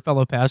with one of your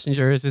fellow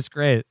passengers. It's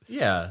great.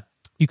 Yeah.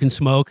 You can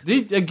smoke.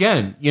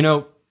 Again,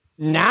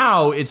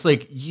 now it's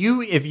like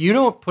if you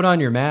don't put on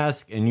your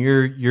mask and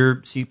your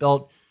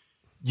seatbelt,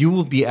 you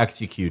will be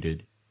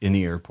executed in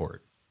the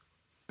airport.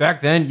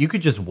 Back then, you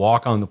could just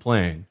walk on the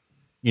plane.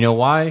 You know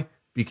why?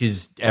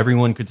 Because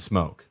everyone could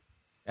smoke.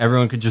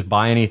 Everyone could just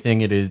buy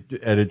anything at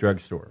a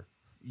drugstore.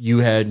 You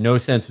had no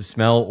sense of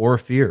smell or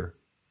fear.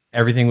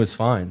 Everything was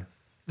fine.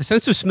 The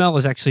sense of smell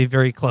is actually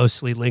very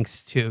closely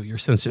linked to your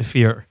sense of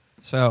fear.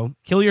 So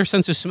kill your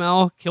sense of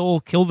smell, kill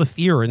the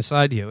fear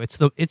inside you.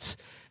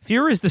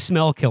 Fear is the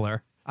smell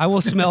killer. I will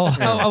smell.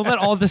 I'll let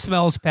all the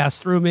smells pass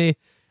through me,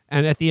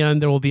 and at the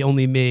end there will be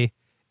only me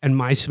and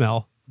my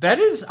smell. That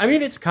is,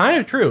 it's kind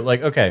of true.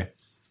 Like, okay,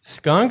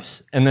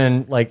 skunks and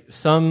then like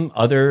some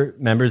other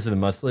members of the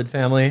mustelid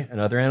family and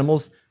other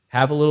animals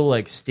have a little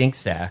like stink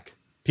sack.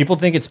 People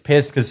think it's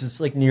piss because it's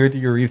like near the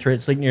urethra.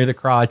 It's like near the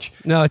crotch.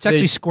 No, it's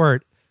actually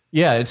squirt.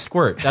 Yeah, it's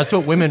squirt. That's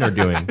what women are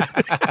doing.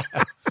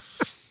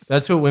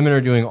 That's what women are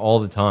doing all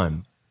the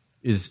time,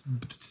 is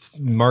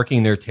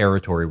marking their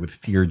territory with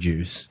fear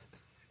juice.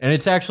 And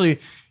it's actually,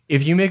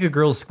 if you make a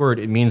girl squirt,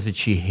 it means that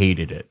she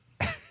hated it.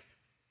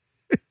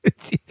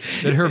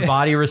 That her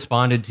body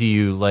responded to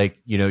you like,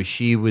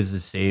 she was a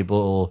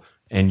sable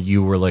and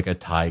you were like a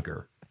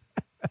tiger,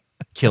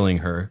 killing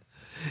her.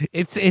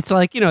 It's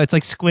like, it's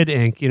like squid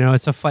ink,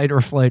 it's a fight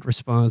or flight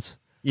response.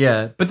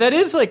 Yeah, but that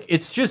is like,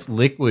 it's just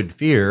liquid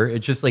fear.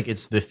 It's just like,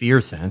 it's the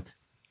fear scent.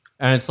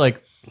 And it's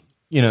like,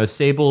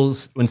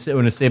 sables, when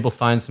a sable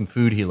finds some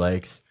food he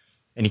likes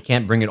and he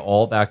can't bring it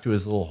all back to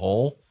his little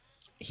hole,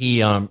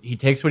 he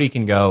takes what he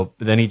can go,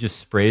 but then he just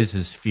sprays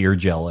his fear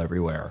gel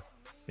everywhere.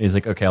 And he's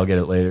like, okay, I'll get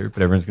it later,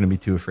 but everyone's going to be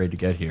too afraid to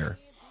get here.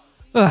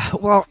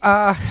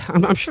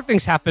 I'm sure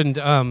things happened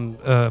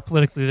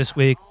politically this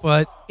week,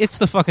 but it's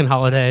the fucking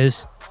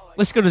holidays.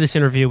 Let's go to this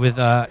interview with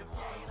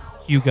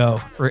Hugo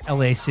for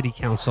LA City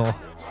Council.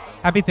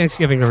 Happy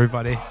Thanksgiving,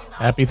 everybody.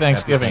 Happy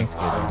Thanksgiving.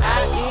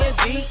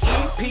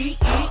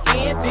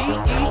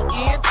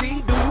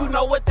 INDEPENDENT. Do you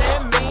know what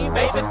that mean?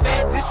 Baby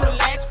fat, just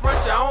relax,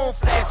 front your own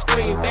flat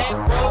screen. Back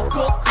row,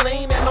 cook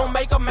clean, and don't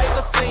make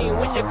a scene.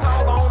 When you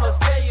call on a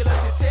cellular,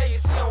 she tell you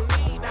she don't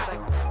need not a...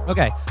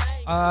 Okay.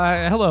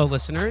 Hello,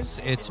 listeners.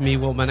 It's me,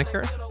 Will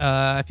Menaker.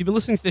 If you've been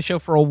listening to the show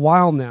for a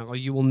while now,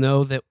 you will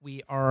know that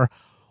we are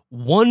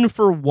 1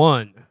 for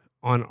 1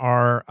 on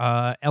our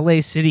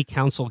LA City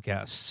Council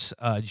guests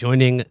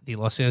joining the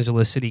Los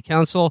Angeles City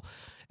Council.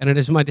 And it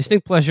is my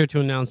distinct pleasure to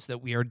announce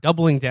that we are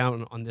doubling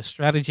down on this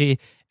strategy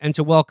and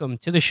to welcome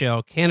to the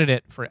show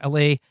candidate for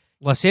LA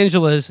Los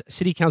Angeles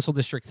City Council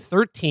District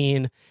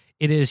 13.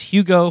 It is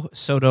Hugo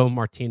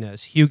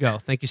Soto-Martinez. Hugo,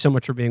 thank you so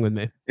much for being with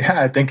me.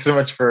 Yeah, thank you so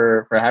much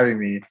for having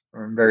me.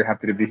 I'm very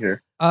happy to be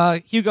here.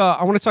 Hugo,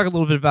 I want to talk a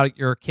little bit about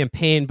your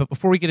campaign, but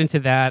before we get into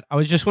that, I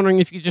was just wondering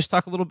if you could just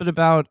talk a little bit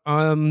about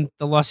the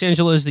Los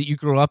Angeles that you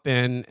grew up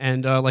in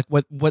and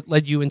what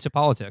led you into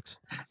politics.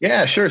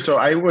 Yeah, sure. So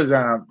I was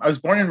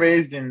born and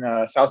raised in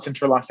South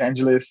Central Los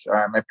Angeles.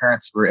 My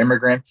parents were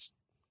immigrants.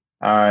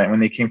 And when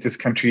they came to this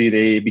country,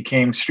 they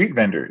became street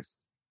vendors.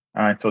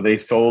 And so they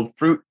sold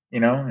fruit,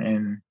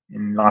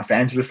 in Los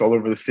Angeles, all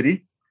over the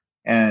city.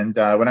 And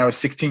when I was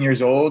 16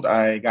 years old,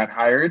 I got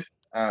hired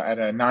at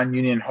a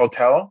non-union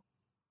hotel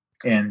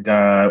and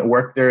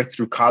worked there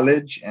through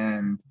college.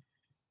 And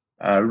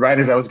right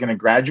as I was going to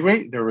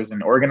graduate, there was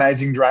an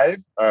organizing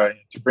drive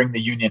to bring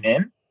the union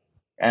in.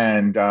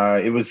 And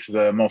it was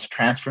the most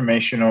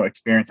transformational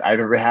experience I've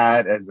ever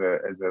had as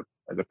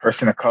a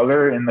person of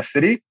color in the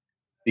city,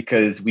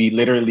 because we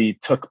literally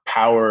took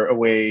power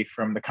away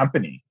from the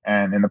company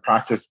and in the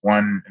process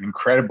won an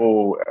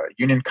incredible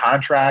union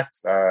contract.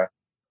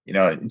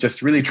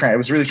 Just really, it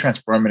was really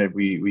transformative.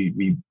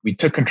 We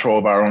took control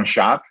of our own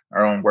shop,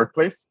 our own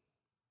workplace.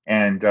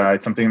 And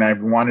it's something that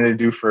I've wanted to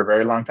do for a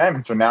very long time.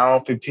 And so now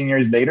 15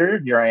 years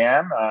later, here I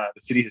am. The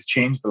city has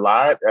changed a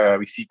lot.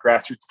 We see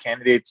grassroots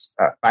candidates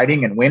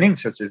fighting and winning,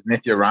 such as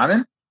Nithya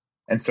Raman.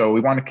 And so we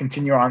want to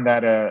continue on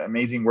that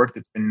amazing work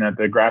that's been at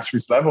the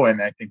grassroots level.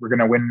 And I think we're going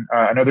to win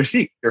another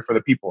seat here for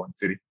the people in the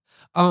city.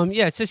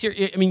 Yeah, it says here,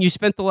 you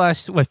spent the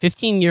last,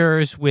 15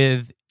 years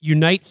with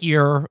Unite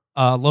Here,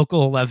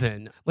 Local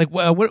 11.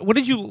 What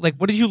did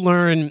you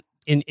learn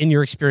in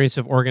your experience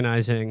of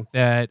organizing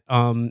that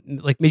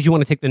like made you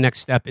want to take the next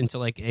step into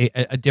like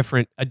a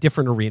different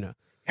arena?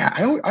 Yeah,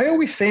 I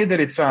always say that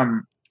it's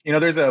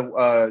there's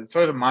a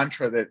sort of a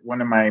mantra that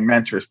one of my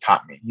mentors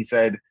taught me. He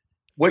said,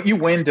 "What you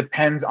win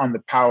depends on the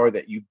power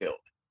that you build."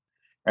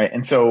 Right,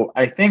 and so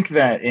I think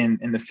that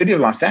in the city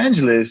of Los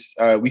Angeles,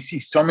 we see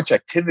so much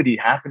activity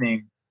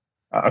happening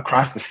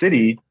across the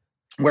city,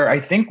 where I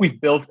think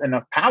we've built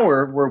enough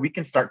power where we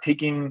can start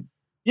taking,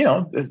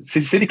 the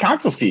city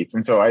council seats.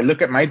 And so I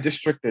look at my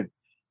district that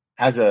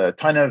has a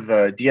ton of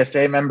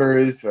DSA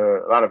members,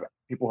 a lot of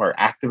people who are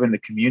active in the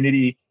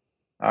community.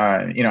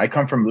 I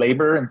come from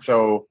labor, and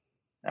so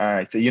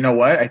I say, you know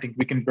what? I think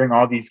we can bring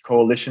all these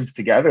coalitions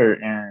together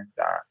and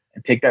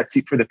take that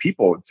seat for the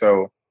people. And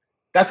so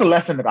that's a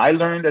lesson that I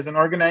learned as an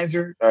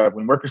organizer.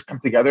 When workers come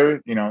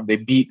together, they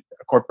beat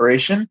a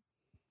corporation.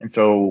 And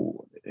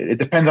so it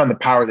depends on the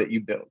power that you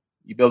build.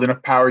 You build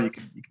enough power, you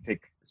can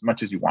take as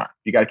much as you want.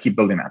 You got to keep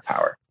building that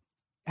power.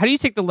 How do you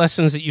take the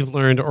lessons that you've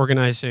learned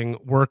organizing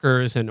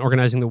workers and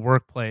organizing the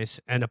workplace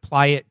and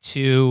apply it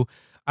to,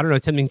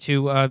 attempting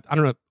to,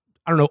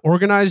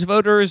 organize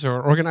voters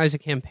or organize a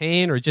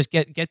campaign or just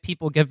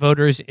get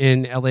voters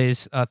in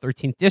LA's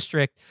 13th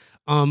district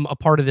a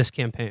part of this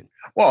campaign?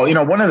 Well,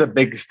 one of the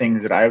biggest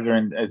things that I've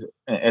learned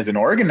as an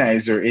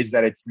organizer is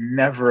that it's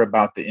never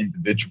about the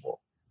individual.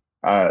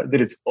 That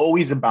it's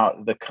always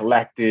about the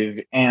collective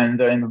and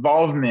the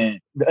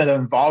involvement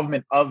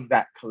of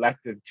that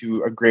collective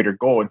to a greater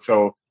goal. And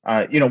so,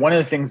 one of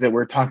the things that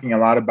we're talking a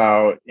lot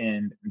about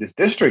in this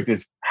district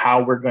is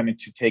how we're going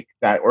to take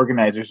that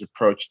organizer's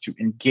approach to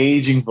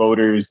engaging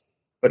voters,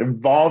 but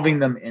involving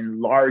them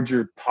in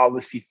larger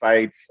policy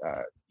fights.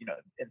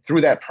 And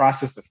through that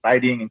process of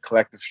fighting and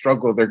collective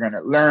struggle, they're going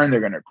to learn, they're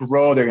going to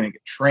grow, they're going to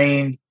get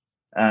trained.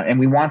 And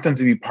we want them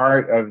to be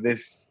part of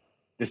this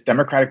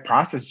democratic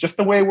process, just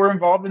the way we're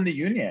involved in the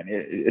union.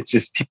 It's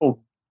just people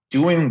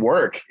doing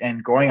work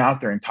and going out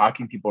there and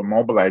talking to people and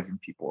mobilizing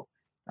people.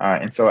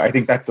 And so I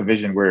think that's the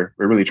vision we're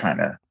really trying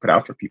to put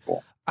out for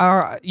people.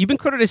 You've been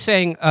quoted as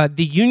saying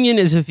the union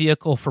is a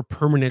vehicle for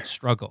permanent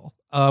struggle.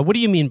 What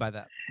do you mean by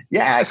that?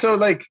 Yeah. So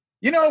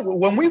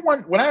when me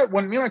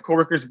and my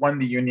coworkers won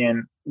the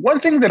union, one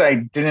thing that I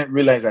didn't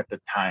realize at the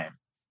time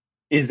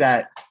is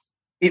that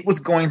it was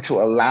going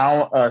to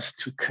allow us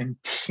to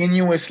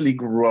continuously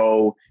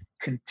grow,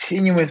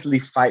 continuously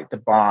fight the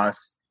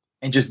boss,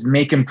 and just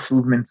make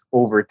improvements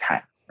over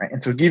time, right?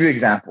 And so to give you an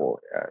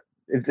example,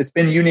 it's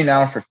been union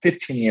now for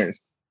 15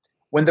 years.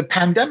 When the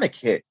pandemic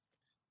hit,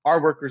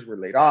 our workers were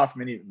laid off.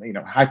 Many,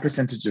 high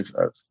percentage of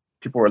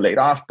people were laid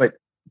off, but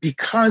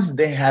because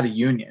we had a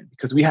union,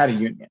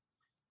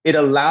 it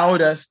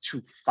allowed us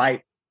to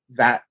fight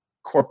that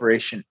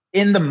corporation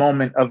in the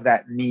moment of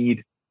that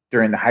need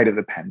during the height of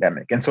the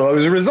pandemic. And so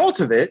as a result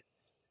of it,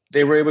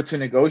 they were able to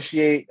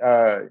negotiate,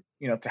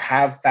 to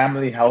have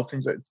family health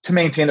to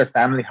maintain their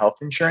family health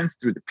insurance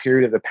through the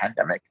period of the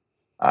pandemic.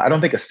 I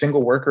don't think a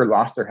single worker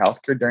lost their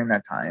health care during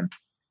that time.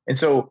 And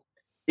so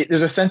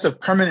there's a sense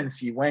of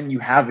permanency when you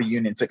have a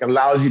union. It's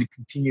allows you to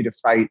continue to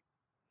fight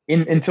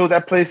until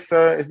that place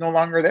is no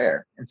longer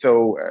there. And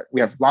so we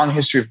have long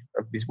history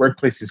of these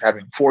workplaces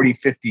having 40,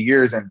 50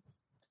 years, and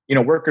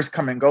workers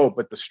come and go,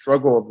 but the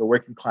struggle of the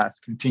working class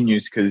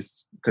continues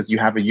because you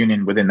have a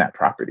union within that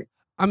property.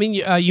 I mean,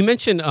 you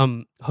mentioned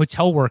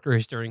hotel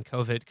workers during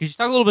COVID. Could you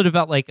talk a little bit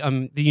about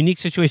the unique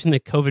situation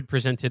that COVID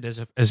presented as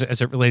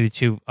it related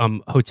to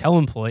hotel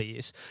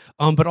employees,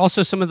 but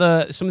also some of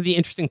the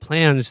interesting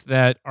plans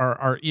that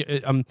are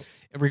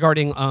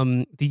regarding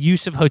the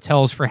use of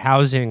hotels for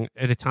housing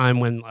at a time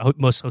when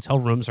most hotel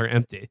rooms are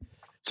empty?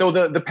 So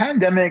the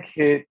pandemic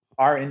hit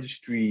our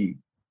industry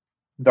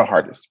the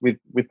hardest,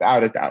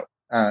 without a doubt.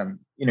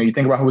 You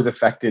think about who was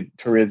affected: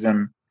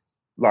 tourism,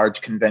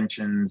 large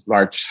conventions,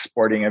 large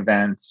sporting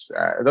events.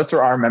 Those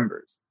are our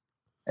members.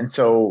 And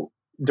so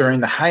during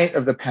the height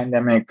of the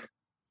pandemic,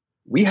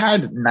 we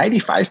had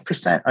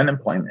 95%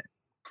 unemployment,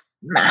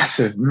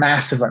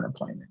 massive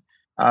unemployment.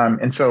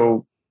 And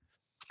so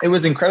it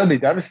was incredibly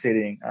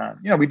devastating.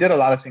 We did a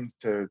lot of things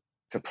to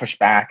push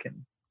back, and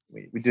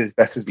we did as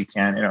best as we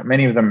can.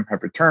 Many of them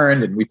have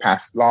returned, and we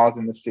passed laws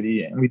in the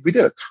city, and we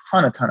did a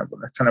ton of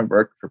them, a ton of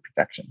work for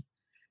protection.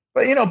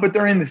 But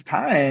during this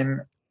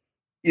time,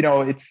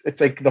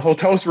 it's like the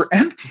hotels were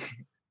empty.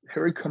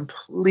 They were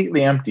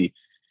completely empty.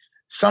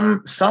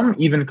 Some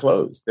even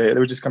closed. They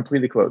were just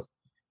completely closed.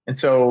 And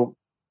so,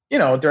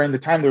 during the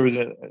time there was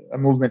a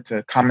movement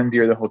to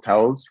commandeer the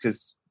hotels,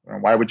 because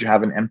why would you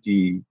have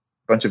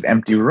bunch of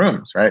empty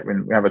rooms, right?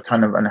 When we have a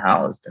ton of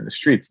unhoused in the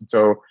streets. And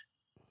so,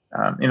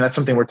 that's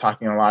something we're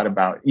talking a lot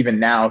about even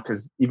now,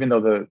 because even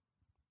though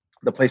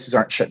the places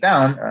aren't shut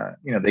down,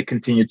 they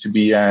continue to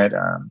be at,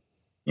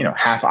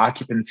 half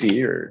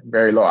occupancy or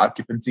very low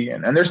occupancy.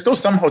 And there's still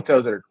some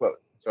hotels that are closed.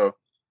 So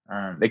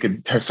they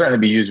could certainly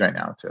be used right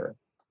now to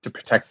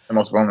protect the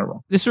most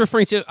vulnerable. This is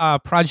referring to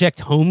Project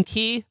Home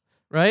Key,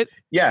 right?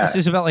 Yeah. This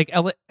is about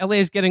LA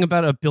is getting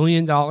about $1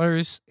 billion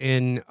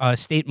in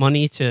state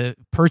money to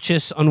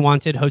purchase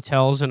unwanted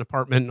hotels and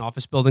apartment and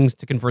office buildings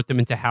to convert them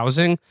into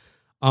housing.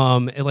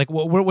 And like,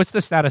 what's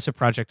the status of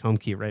Project Home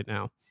Key right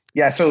now?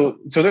 Yeah, so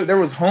there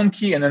was Home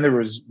Key, and then there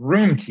was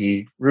Room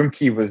Key. Room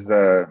Key was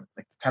the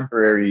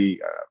temporary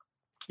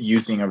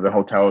using of the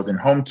hotels, and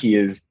Home Key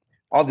is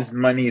all this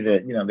money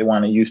that they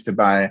want to use to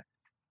buy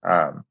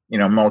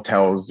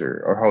motels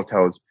or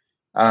hotels.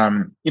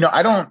 I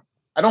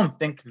don't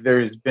think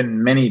there's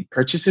been many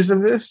purchases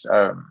of this,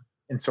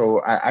 and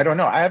so I don't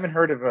know. I haven't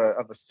heard of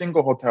a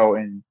single hotel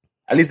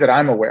at least that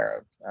I'm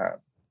aware of,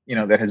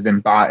 that has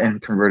been bought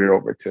and converted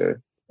over to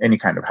any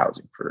kind of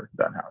housing for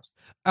the unhoused.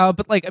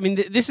 But like, I mean,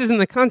 this is in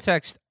the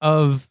context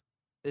of,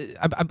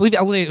 I believe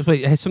LA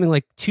has something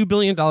like $2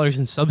 billion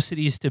in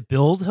subsidies to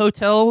build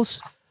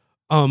hotels,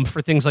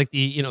 for things like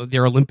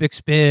their Olympics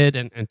bid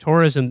and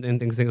tourism and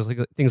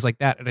things like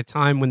that, at a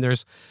time when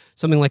there's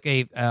something like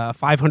a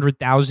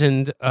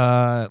 500,000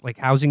 like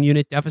housing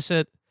unit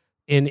deficit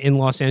in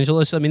Los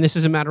Angeles. I mean, this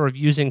is a matter of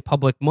using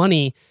public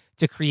money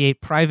to create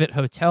private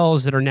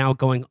hotels that are now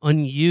going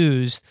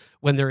unused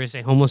when there is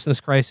a homelessness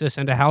crisis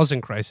and a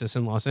housing crisis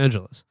in Los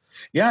Angeles.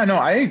 Yeah, no,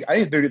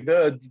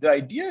 the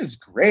idea is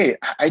great.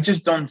 I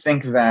just don't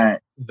think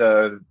that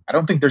I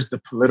don't think there's the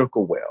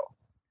political will,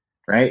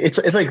 right? It's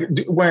like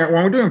when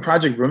we're doing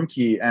Project Room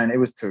Key, and it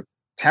was to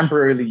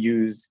temporarily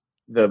use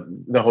the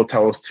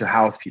hotels to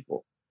house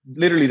people.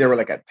 Literally, they were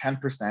like at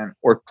 10%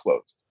 or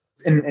closed.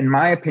 In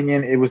my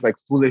opinion, it was like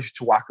foolish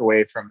to walk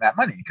away from that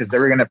money, because they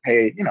were going to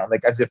pay,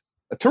 like as if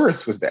a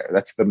tourist was there.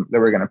 They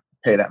were going to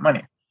pay that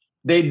money.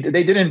 They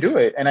didn't do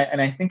it, and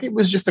I think it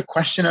was just a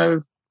question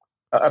of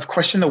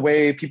question the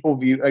way people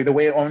view, like the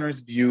way owners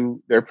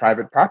view their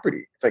private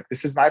property. It's like,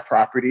 this is my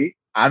property.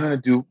 I'm going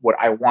to do what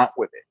I want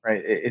with it,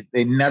 right?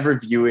 They never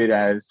view it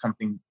as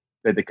something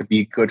that it could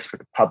be good for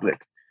the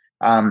public,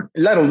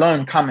 let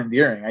alone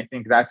commandeering. I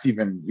think that's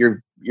even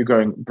you're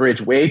going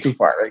bridge way too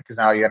far, right? Because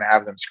now you're going to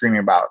have them screaming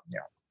about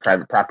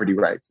private property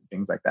rights and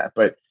things like that.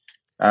 But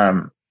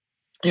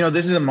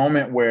this is a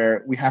moment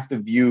where we have to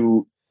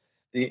view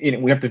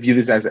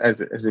this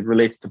as it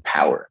relates to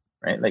power,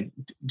 right? Like,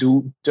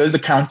 does the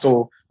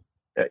council,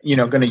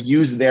 going to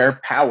use their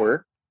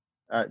power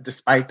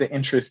despite the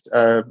interest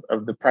of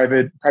the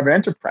private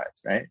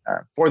enterprise, right,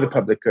 for the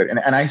public good?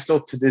 And I still,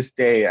 to this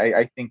day,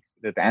 I think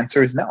that the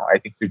answer is no. I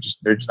think they're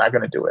just not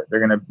going to do it. They're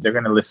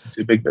going to listen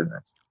to big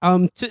business.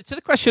 To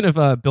the question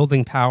of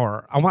building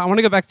power, I want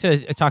to go back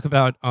to talk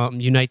about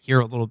Unite Here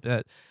a little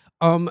bit.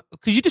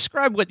 Could you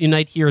describe what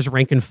Unite Here's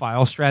rank and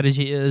file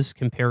strategy is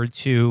compared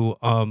to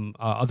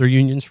other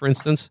unions, for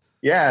instance?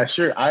 Yeah,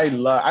 sure. I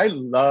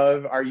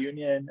love our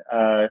union.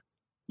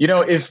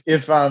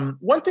 If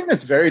one thing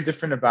that's very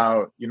different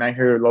about Unite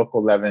Here Local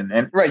 11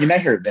 and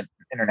Unite Here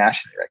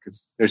internationally, right,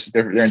 because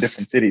they're in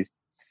different cities,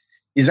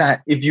 is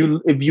that if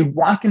you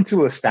walk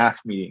into a staff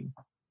meeting,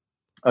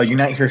 a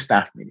Unite Here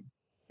staff meeting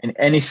in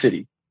any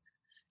city,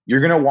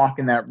 you're gonna walk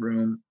in that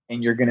room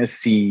and you're gonna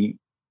see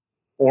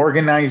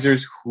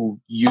organizers who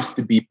used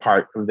to be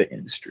part of the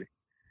industry.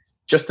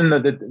 Just in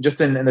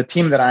the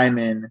team that I'm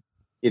in,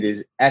 it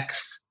is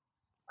ex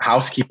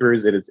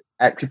housekeepers, it is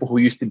people who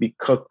used to be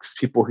cooks,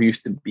 people who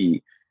used to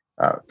be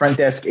front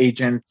desk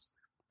agents.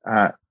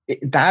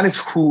 That is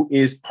who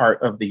is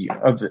part of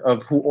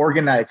who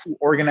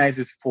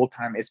organizes full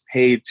time, is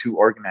paid to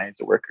organize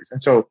the workers.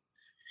 And so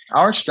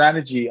our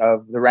strategy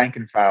of the rank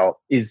and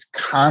file is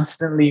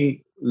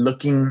constantly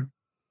looking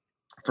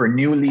for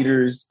new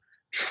leaders,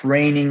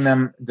 training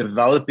them,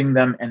 developing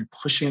them, and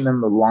pushing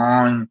them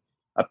along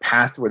a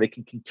path where they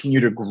can continue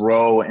to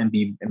grow and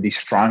be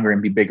stronger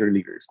and be bigger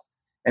leaders.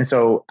 And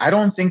so I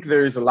don't think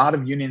there's a lot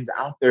of unions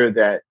out there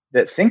that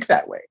think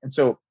that way. And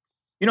so,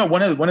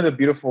 one of the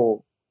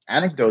beautiful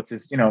anecdotes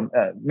is,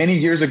 many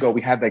years ago,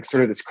 we had like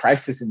sort of this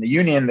crisis in the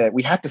union that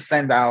we had to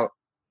send out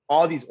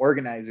all these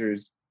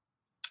organizers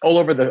all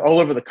over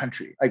the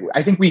country. Like,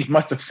 I think we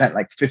must have sent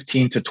like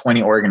 15 to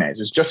 20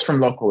 organizers just from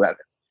Local 11.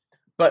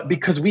 But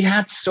because we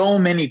had so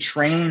many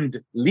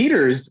trained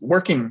leaders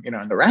working, in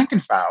the rank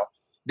and file,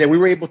 that we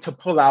were able to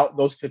pull out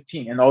those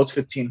 15, and those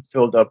 15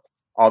 filled up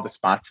all the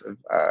spots of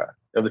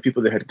the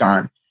people that had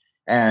gone.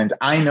 And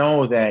I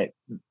know that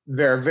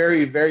there are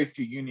very, very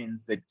few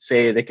unions that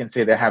can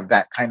say they have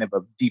that kind of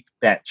a deep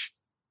bench,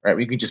 right?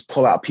 We can just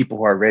pull out people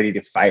who are ready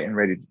to fight and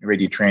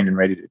ready trained and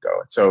ready to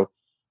go. And so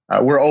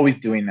we're always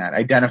doing that,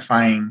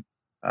 identifying,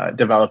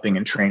 developing,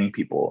 and training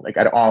people, like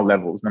at all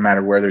levels, no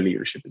matter where their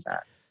leadership is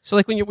at. So,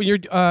 like when you're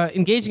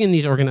engaging in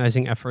these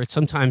organizing efforts,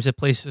 sometimes at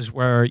places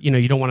where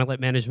you don't want to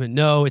let management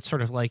know, it's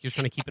sort of like you're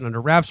trying to keep it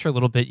under wraps for a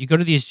little bit. You go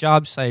to these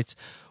job sites.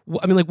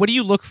 I mean, like, what do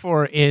you look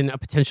for in a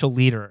potential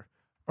leader,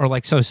 or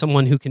like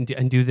someone who can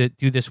do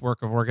this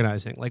work of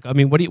organizing? Like, I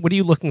mean, what are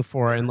you looking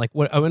for, and like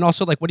what, and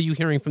also like what are you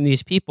hearing from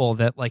these people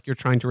that like you're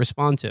trying to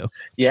respond to?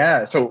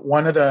 Yeah. So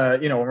one of the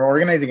when we're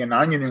organizing a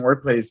non-union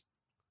workplace,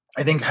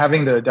 I think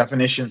having the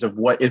definitions of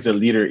what is a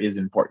leader is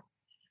important.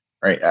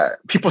 Right.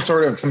 People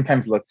sort of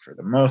sometimes look for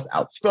the most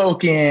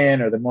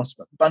outspoken or the most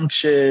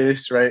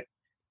rambunctious, right?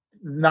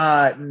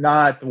 Not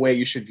the way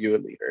you should view a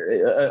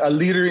leader. A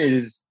leader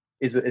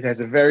it has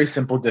a very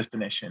simple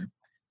definition.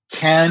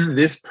 Can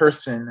this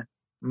person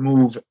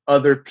move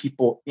other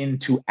people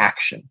into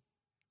action.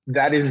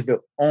 That is the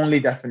only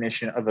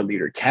definition of a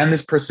leader. Can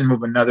this person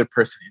move another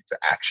person into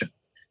action?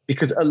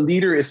 Because a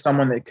leader is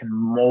someone that can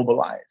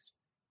mobilize,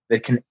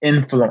 that can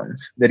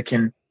influence, that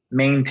can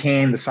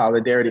maintain the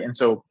solidarity. And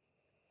so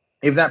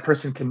if that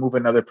person can move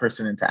another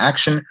person into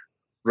action,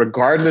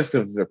 regardless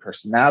of their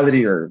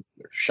personality or if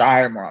they're shy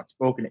or more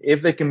outspoken,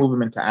 if they can move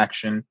them into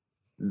action,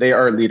 they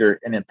are a leader,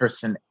 and a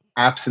person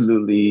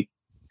absolutely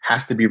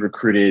has to be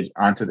recruited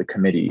onto the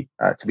committee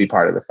to be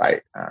part of the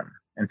fight.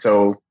 And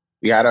so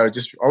we got to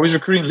just always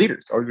recruiting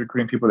leaders, always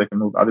recruiting people that can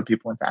move other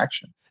people into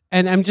action.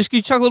 And I'm just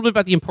going to talk a little bit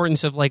about the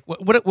importance of like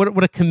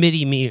what a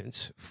committee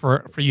means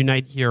for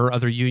Unite Here or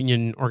other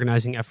union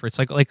organizing efforts.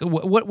 Like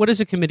what is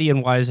a committee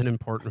and why is it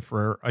important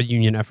for a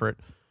union effort?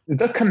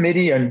 The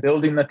committee and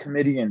building the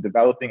committee and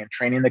developing and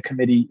training the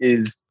committee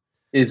is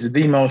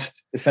the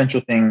most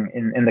essential thing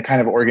in the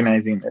kind of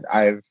organizing that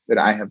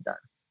I have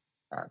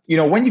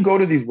done. When you go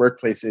to these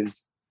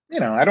workplaces,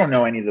 I don't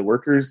know any of the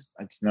workers.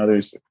 I just know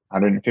there's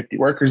 150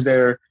 workers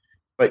there,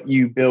 but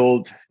you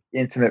build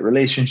intimate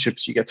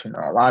relationships. You get to know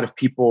a lot of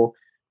people.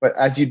 But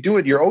as you do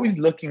it, you're always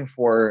looking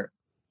for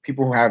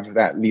people who have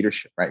that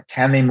leadership, right?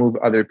 Can they move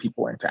other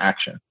people into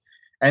action?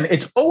 And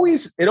it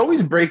always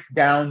breaks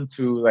down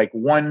to like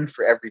 1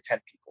 for every 10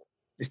 people.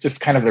 It's just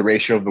kind of the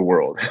ratio of the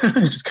world. It's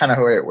just kind of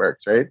how it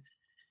works, right?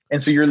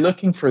 And so you're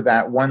looking for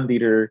that one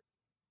leader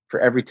for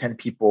every 10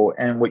 people.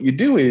 And what you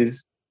do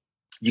is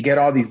you get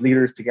all these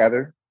leaders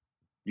together,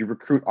 you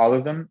recruit all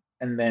of them,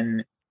 and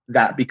then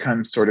that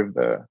becomes sort of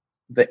the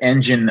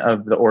engine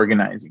of the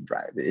organizing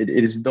drive. It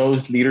is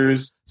those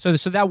leaders. So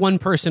that one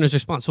person is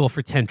responsible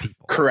for 10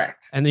 people.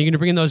 Correct. And then you're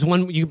going to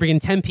bring in you bring in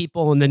 10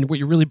 people, and then what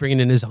you're really bringing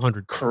in is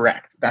 100.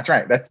 Correct. That's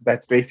right.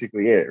 That's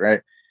basically it,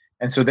 right?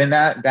 And so then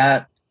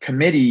that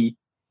committee,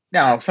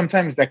 now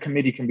sometimes that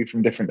committee can be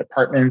from different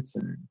departments,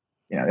 and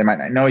they might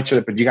not know each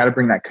other, but you got to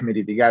bring that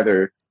committee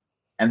together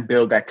and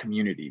build that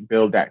community,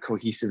 build that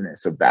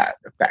cohesiveness of that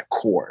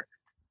core.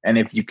 And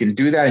if you can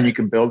do that and you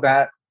can build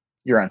that,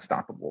 you're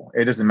unstoppable.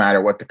 It doesn't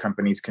matter what the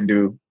companies can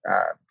do.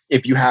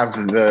 If you have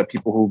the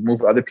people who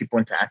move other people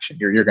into action,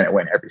 you're going to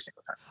win every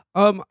single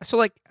time. So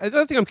like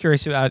another thing I'm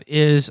curious about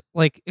is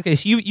like, okay,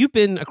 so you've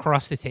been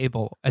across the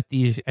table at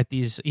these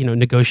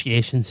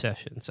negotiation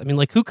sessions. I mean,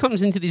 like who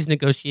comes into these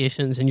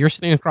negotiations and you're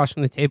sitting across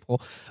from the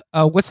table?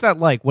 What's that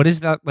like? What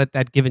is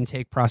that give and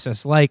take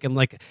process like? And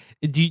like,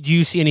 do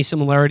you see any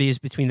similarities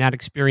between that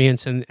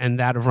experience and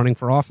that of running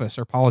for office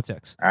or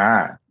politics?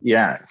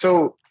 Yeah.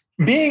 So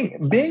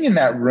being in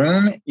that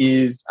room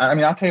is,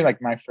 I'll tell you,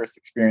 like my first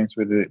experience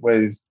with it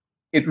was,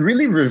 it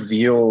really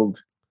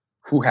revealed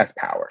who has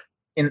power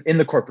in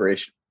the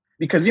corporation.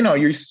 Because, you're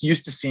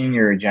used to seeing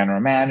your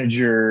general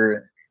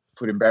manager,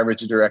 food and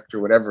beverage director,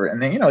 whatever.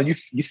 And then,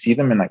 you see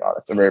them and like, oh,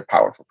 that's a very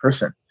powerful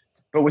person.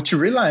 But what you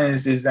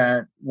realize is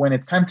that when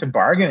it's time to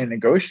bargain and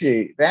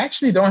negotiate, they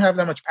actually don't have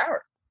that much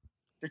power.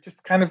 They're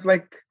just kind of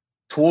like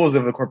tools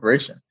of the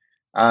corporation.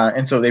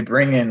 And so they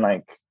bring in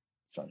like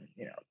some,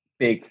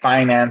 big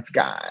finance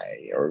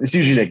guy, or it's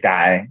usually a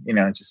guy,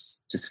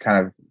 just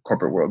kind of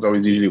corporate world. It's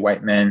always usually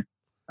white men.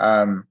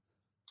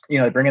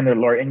 They bring in their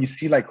lawyer, and you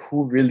see like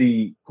who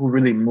really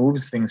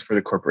moves things for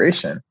the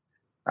corporation.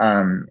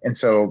 And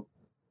so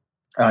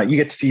you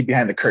get to see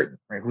behind the curtain,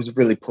 right? Who's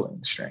really pulling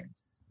the strings.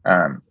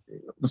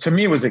 To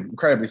me, it was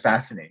incredibly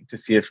fascinating to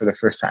see it for the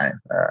first time.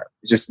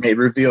 It just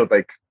revealed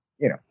like,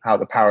 how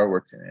the power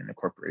works in a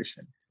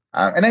corporation.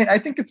 And I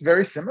think it's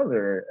very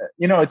similar.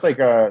 It's like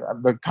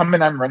the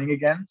incumbent I'm running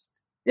against.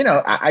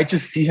 I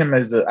just see him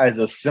as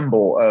a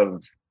symbol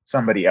of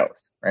somebody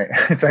else, right?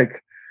 It's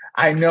like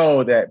I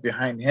know that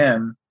behind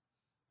him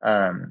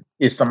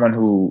is someone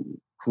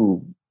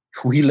who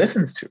he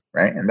listens to,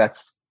 right? And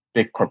that's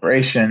big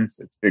corporations,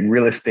 it's big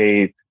real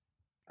estate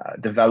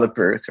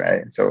developers,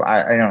 right? And so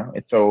I know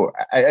it's so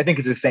I think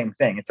it's the same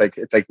thing. It's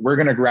like we're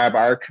gonna grab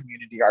our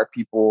community, our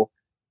people,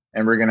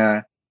 and we're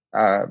gonna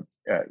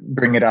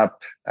bring it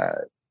up,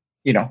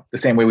 the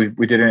same way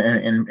we did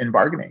it in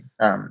bargaining.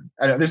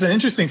 There's an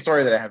interesting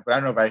story that I have, but I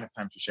don't know if I have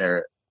time to share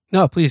it.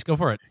 No, please go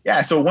for it.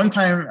 Yeah. So one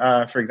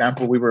time, for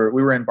example, we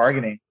were in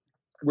bargaining.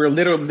 We're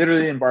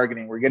literally in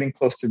bargaining. We're getting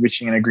close to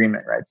reaching an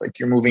agreement, right? It's like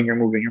you're moving.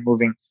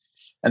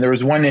 And there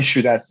was one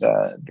issue that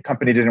the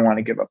company didn't want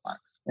to give up on.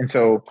 And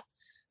so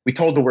we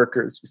told the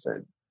workers, we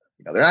said,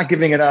 they're not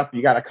giving it up.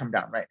 You got to come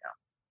down right now.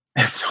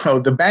 And so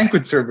the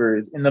banquet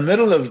servers in the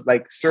middle of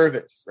like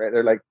service, right?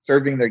 They're like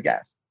serving their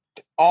guests.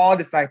 They all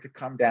decide to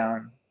come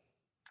down.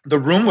 The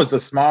room was a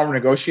small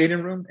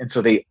negotiating room. And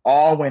so they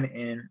all went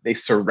in, they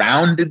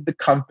surrounded the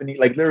company.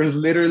 Like they were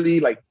literally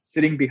like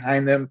sitting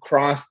behind them,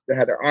 crossed, they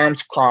had their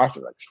arms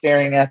crossed, like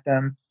staring at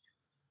them.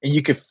 And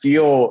you could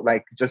feel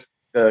like just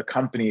the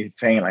company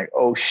saying like,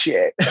 oh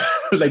shit,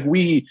 like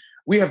we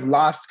have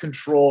lost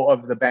control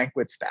of the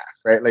banquet staff,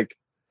 right? Like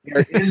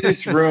they're in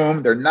this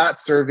room, they're not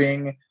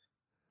serving.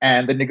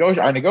 And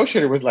our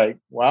negotiator was like,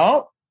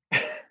 well,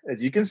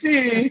 as you can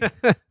see,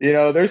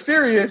 they're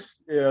serious.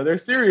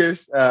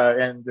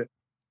 And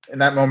in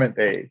that moment,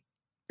 they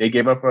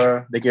gave up.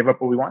 They gave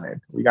up what we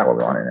wanted. We got what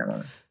we wanted in that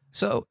moment.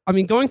 So, I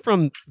mean, going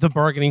from the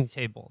bargaining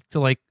table to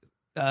like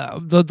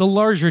the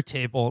larger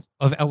table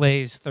of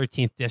LA's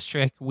 13th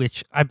district,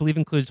 which I believe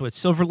includes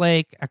Silver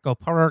Lake, Echo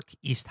Park,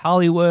 East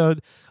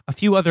Hollywood, a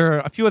few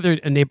other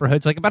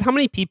neighborhoods. Like, about how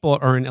many people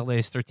are in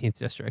LA's 13th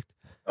district?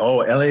 Oh,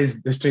 LA's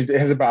district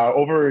has about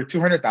over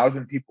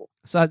 200,000 people.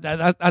 So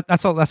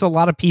that's a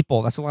lot of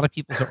people. That's a lot of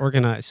people to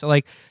organize. So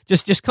like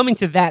just coming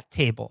to that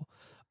table.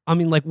 I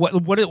mean, like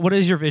what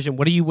is your vision?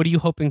 What are you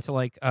hoping to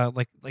like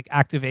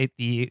activate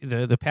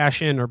the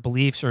passion or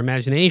beliefs or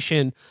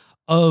imagination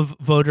of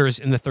voters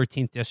in the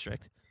 13th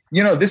district?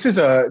 This is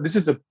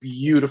a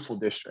beautiful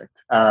district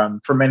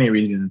for many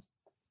reasons.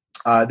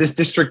 This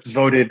district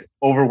voted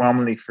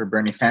overwhelmingly for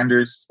Bernie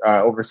Sanders.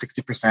 Over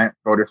 60%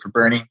 voted for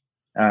Bernie.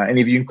 And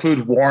if you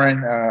include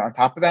Warren on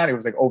top of that, it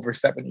was like over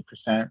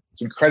 70%.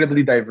 It's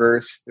incredibly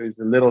diverse. There's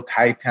a little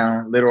Thai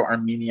town, little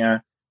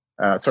Armenia,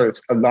 sort of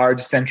a large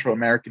Central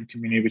American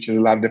community, which is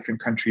a lot of different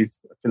countries,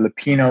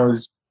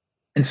 Filipinos.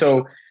 And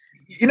so,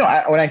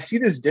 when I see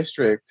this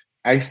district,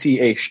 I see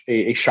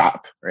a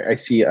shop, right? I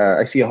see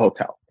a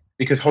hotel,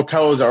 because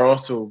hotels are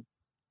also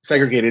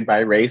segregated by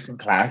race and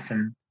class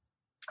and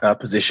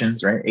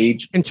positions, right?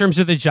 Age. In terms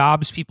of the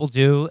jobs people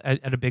do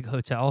at a big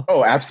hotel?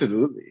 Oh,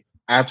 absolutely.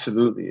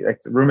 Absolutely.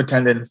 Like, the room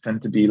attendants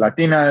tend to be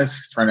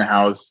Latinas, front of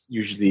house,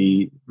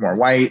 usually more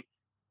white.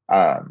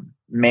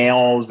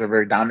 Males are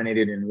very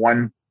dominated in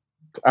one.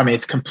 I mean,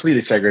 it's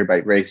completely segregated by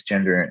race,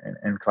 gender,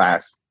 and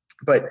class.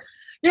 But,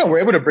 we're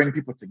able to bring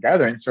people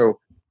together. And so,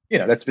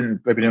 that's been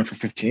what I've been doing for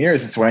 15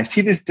 years. And so when I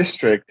see this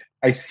district,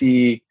 I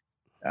see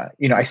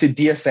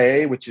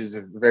DSA, which is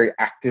a very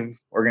active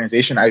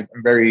organization. I'm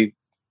very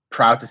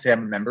proud to say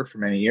I'm a member for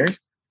many years.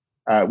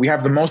 We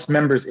have the most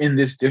members in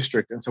this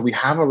district. And so we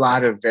have a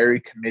lot of very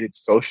committed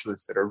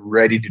socialists that are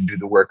ready to do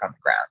the work on the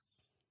ground.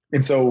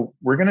 And so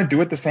we're going to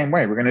do it the same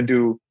way. We're going to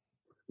do,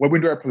 when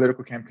we do our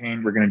political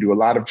campaign, we're going to do a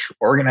lot of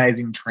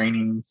organizing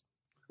trainings.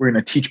 We're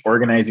going to teach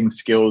organizing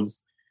skills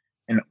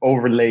and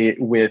overlay it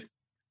with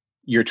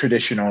your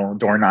traditional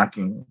door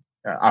knocking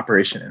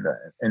operation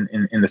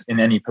in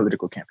any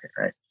political campaign,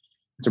 right?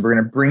 So we're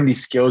going to bring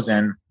these skills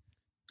in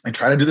and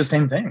try to do the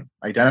same thing: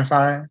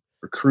 identify,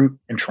 recruit,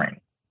 and train,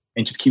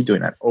 and just keep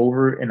doing that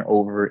over and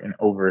over and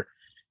over.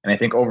 And I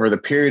think over the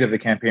period of the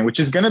campaign, which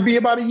is going to be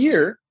about a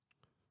year,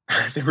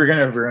 I think we're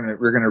gonna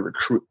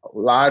recruit a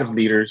lot of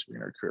leaders. We're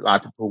gonna recruit a lot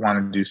of people who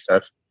want to do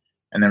stuff,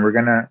 and then we're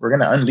gonna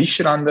unleash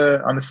it on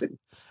the city.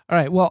 All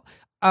right. Well,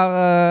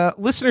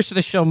 listeners to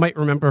the show might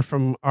remember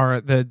from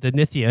the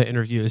Nithya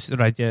interviews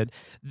that I did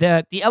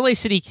that the LA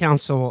City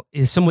Council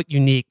is somewhat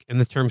unique in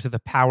the terms of the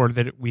power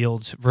that it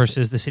wields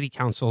versus the city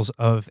councils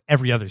of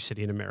every other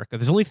city in America.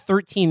 There's only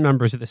 13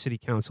 members of the city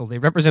council. They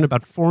represent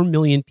about 4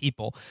 million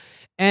people.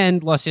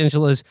 And Los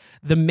Angeles,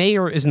 the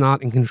mayor is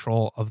not in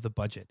control of the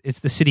budget.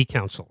 It's the city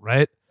council,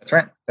 right? That's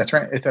right.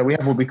 We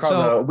have what we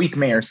call the weak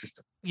mayor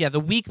system. Yeah, the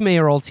weak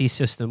mayoralty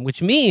system,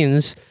 which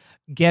means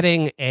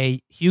getting a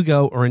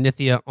Hugo or a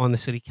Nithya on the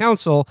city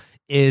council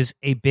is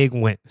a big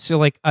win. So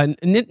like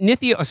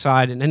Nithya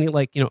aside, and any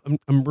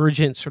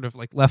emergent sort of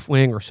like left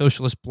wing or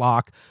socialist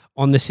bloc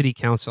on the city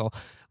council,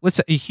 let's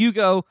say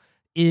Hugo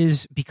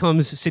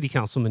becomes city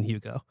councilman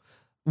Hugo.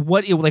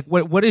 What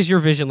is your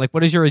vision? Like,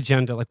 what is your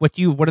agenda? Like, what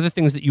are the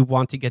things that you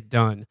want to get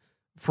done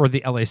for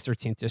the LA's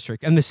 13th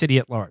district and the city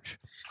at large?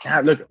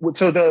 Yeah, look,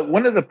 so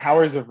one of the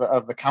powers of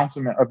the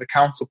councilman, of the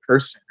council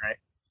person, right,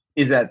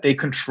 is that they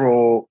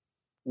control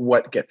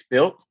what gets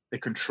built. They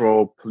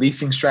control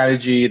policing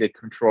strategy. They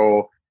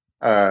control,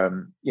 how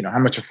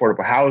much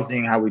affordable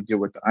housing, how we deal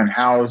with the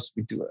unhoused.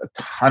 We do a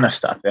ton of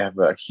stuff. They have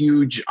a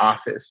huge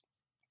office.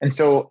 And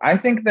so I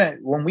think that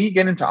when we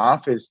get into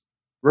office,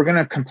 we're going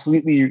to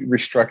completely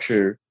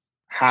restructure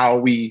how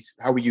we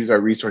use our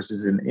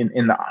resources in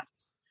the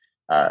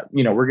office.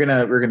 We're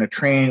going to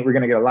train. We're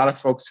going to get a lot of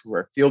folks who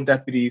are field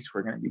deputies.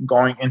 We're going to be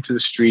going into the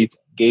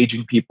streets,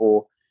 engaging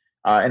people.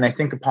 And I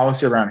think a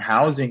policy around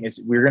housing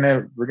is we're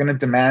gonna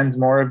demand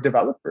more of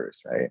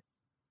developers, right?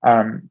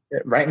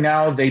 Right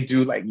now they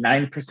do like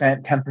 9%,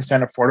 10%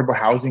 affordable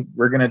housing.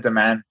 We're gonna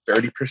demand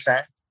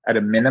 30% at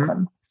a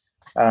minimum.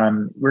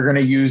 We're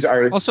gonna use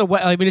our it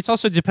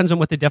also depends on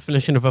what the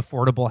definition of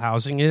affordable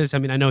housing is. I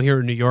mean, I know here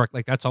in New York,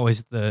 like that's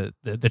always the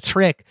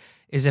trick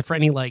is that for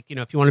any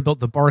if you want to build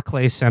the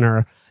Barclays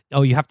Center,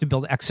 you have to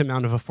build X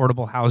amount of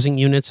affordable housing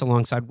units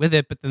alongside with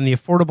it. But then the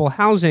affordable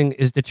housing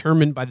is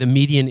determined by the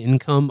median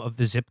income of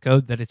the zip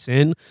code that it's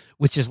in,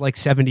 which is like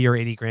 70 or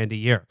 80 grand a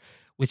year,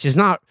 which is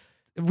not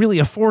really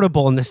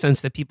affordable in the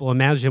sense that people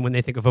imagine when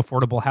they think of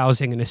affordable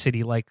housing in a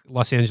city like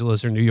Los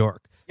Angeles or New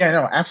York. Yeah,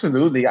 no,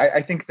 absolutely.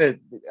 I think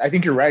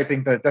you're right. I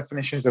think the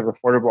definitions of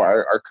affordable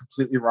are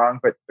completely wrong.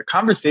 But the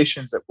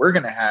conversations that we're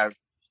going to have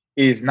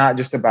is not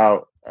just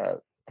about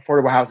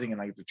affordable housing in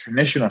like the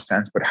traditional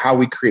sense, but how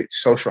we create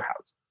social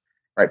housing.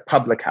 Right,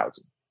 public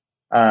housing.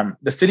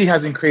 The city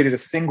hasn't created a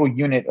single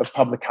unit of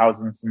public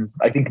housing since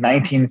I think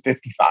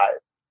 1955.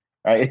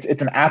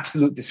 It's an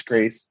absolute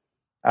disgrace,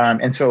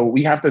 and so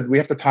we have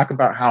to talk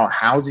about how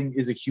housing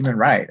is a human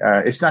right.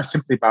 It's not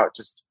simply about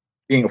just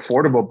being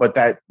affordable, but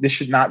that this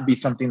should not be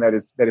something that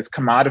is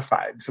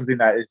commodified, something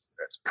that is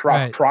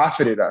Right.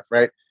 profited of,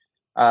 right?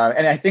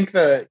 And I think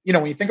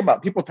when you think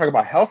about people talk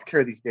about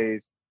healthcare these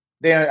days,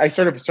 I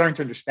sort of starting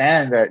to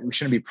understand that we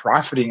shouldn't be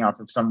profiting off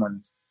of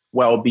someone's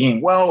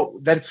well-being. Well,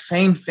 that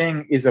same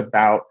thing is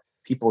about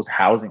people's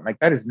housing. Like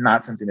that is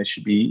not something that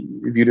should be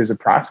viewed as a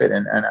profit.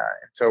 And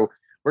so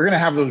we're going to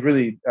have those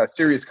really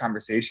serious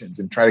conversations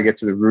and try to get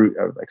to the root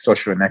of like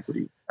social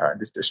inequity in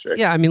this district.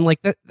 Yeah, I mean, like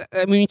that.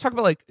 I mean, you talk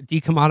about like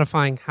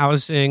decommodifying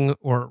housing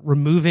or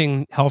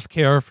removing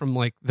healthcare from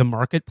like the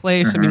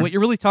marketplace. I mean, what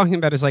you're really talking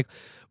about is like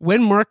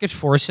when market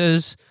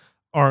forces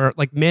are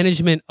like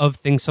management of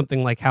things,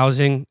 something like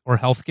housing or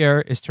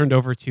healthcare is turned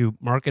over to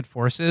market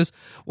forces.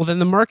 Well, then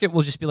the market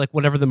will just be like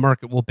whatever the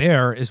market will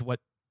bear is what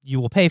you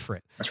will pay for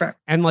it. That's right.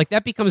 And like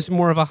that becomes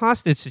more of a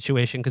hostage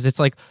situation because it's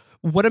like,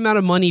 what amount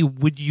of money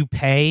would you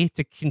pay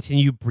to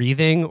continue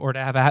breathing or to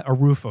have a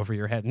roof over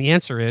your head? And the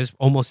answer is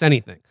almost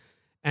anything.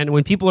 And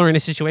when people are in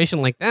a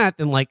situation like that,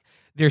 then like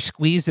they're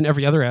squeezed in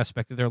every other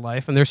aspect of their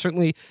life. And there's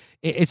certainly,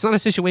 it's not a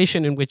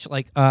situation in which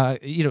like,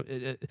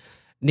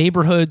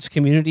 neighborhoods,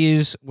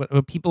 communities,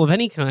 people of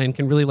any kind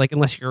can really like,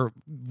 unless you're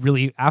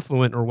really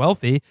affluent or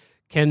wealthy,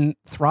 can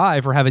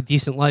thrive or have a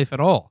decent life at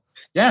all.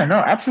 Yeah, no,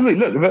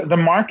 absolutely. Look, the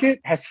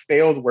market has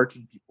failed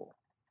working people,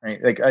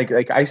 right?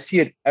 Like I see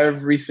it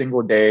every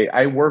single day.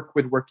 I work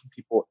with working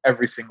people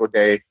every single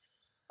day.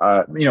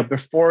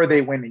 Before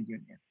they win a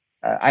union,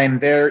 I am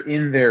there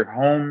in their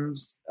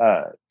homes,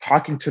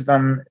 talking to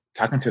them,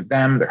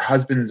 their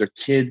husbands, their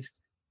kids.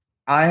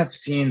 I have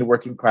seen the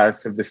working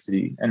class of the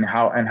city and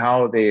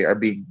how they're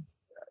being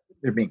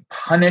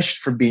punished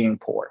for being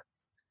poor.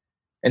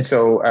 And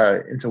so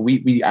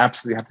we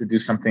absolutely have to do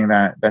something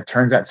that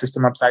turns that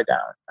system upside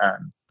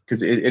down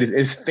because it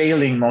is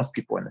failing most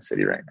people in the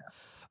city right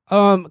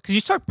now. Could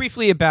you talk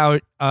briefly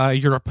about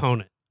your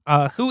opponent?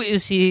 Who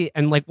is he,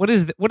 and like what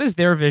is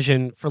their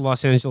vision for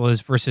Los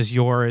Angeles versus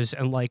yours?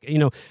 And like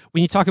when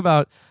you talk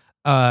about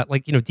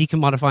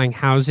decommodifying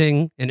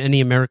housing in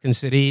any American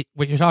city,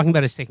 what you're talking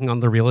about is taking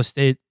on the real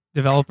estate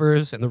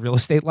developers and the real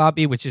estate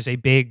lobby, which is a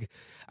big,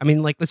 I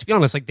mean, like, let's be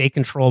honest, like they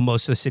control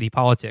most of the city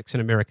politics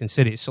in American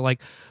cities. So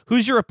like,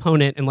 who's your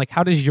opponent and like,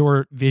 how does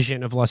your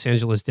vision of Los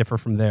Angeles differ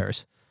from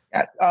theirs?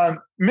 Yeah,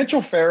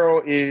 Mitchell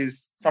Farrell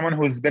is someone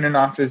who's been in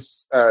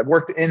office,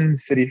 worked in the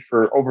city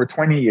for over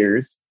 20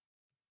 years,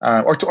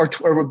 or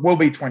will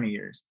be 20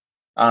 years.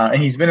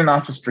 And he's been in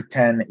office for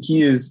 10.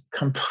 He is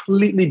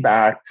completely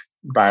backed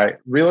by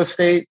real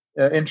estate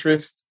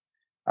interests,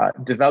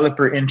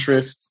 developer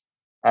interests,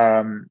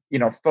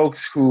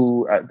 folks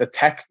who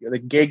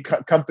the gig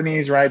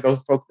companies, right?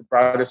 Those folks that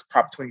brought us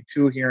Prop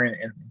 22 here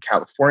in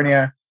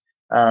California.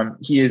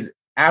 He is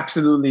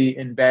absolutely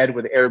in bed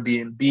with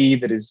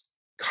Airbnb that is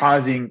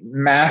causing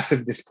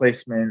massive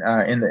displacement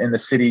in the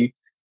city.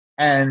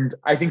 And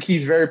I think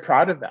he's very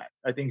proud of that.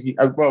 I think he's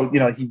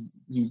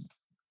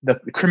the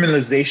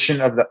criminalization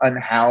of the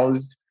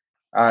unhoused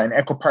in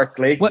Echo Park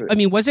Lake.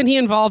 Wasn't he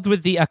involved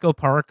with the Echo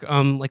Park,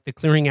 like the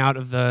clearing out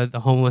of the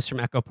homeless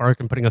from Echo Park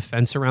and putting a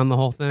fence around the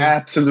whole thing?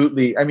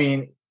 Absolutely. I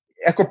mean,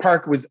 Echo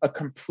Park was a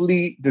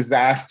complete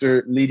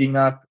disaster leading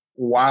up,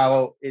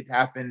 while it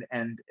happened,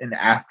 and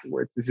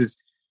afterwards.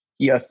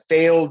 He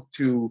failed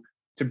to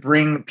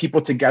bring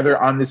people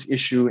together on this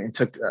issue and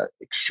took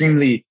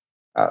extremely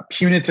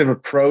punitive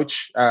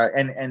approach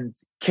and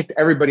kicked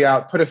everybody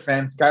out, put a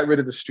fence, got rid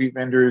of the street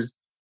vendors,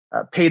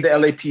 paid the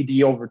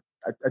LAPD over,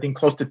 I think,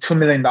 close to $2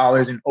 million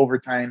in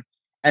overtime.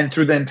 And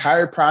through the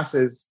entire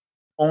process,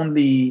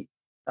 only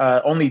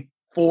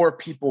 4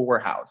 people were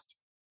housed.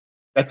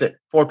 That's it,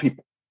 4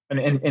 people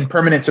in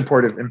permanent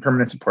supportive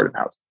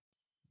housing.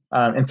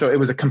 And so it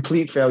was a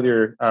complete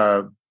failure,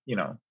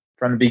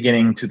 from the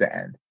beginning to the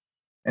end.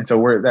 And so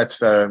we're going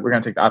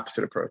to take the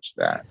opposite approach to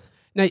that.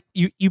 Now,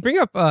 you bring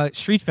up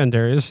street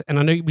vendors, and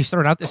I know we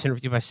started out this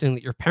interview by saying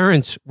that your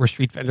parents were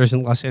street vendors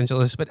in Los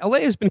Angeles, but LA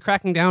has been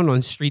cracking down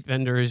on street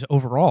vendors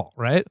overall,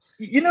 right?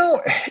 It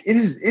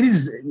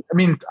is. I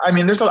mean, I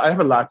have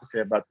a lot to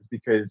say about this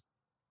because,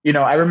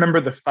 I remember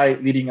the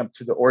fight leading up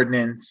to the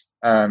ordinance.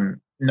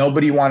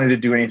 Nobody wanted to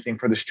do anything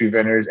for the street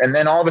vendors. And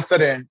then all of a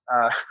sudden,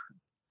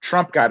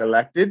 Trump got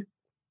elected,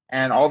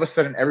 and all of a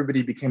sudden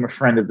everybody became a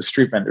friend of the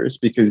street vendors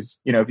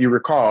because, if you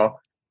recall,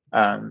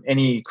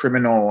 any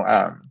criminal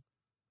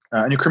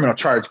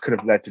charge could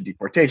have led to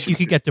deportation. You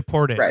could get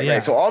deported. Right, yeah.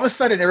 right. So all of a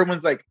sudden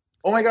everyone's like,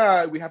 oh my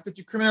God, we have to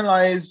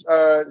decriminalize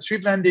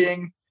street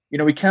vending.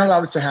 We can't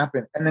allow this to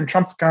happen. And then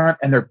Trump's gone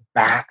and they're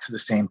back to the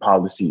same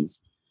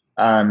policies.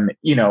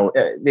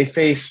 They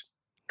face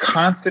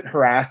constant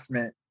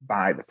harassment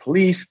by the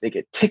police. They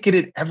get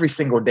ticketed every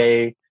single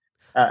day.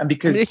 And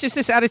because it's just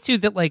this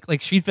attitude that like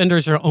street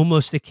vendors are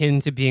almost akin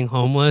to being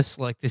homeless.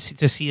 Like to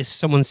see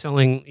someone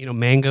selling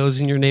mangoes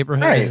in your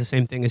neighborhood right. is the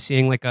same thing as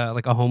seeing like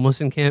a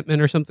homeless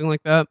encampment or something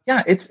like that.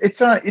 Yeah, I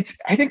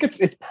think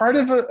it's part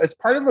of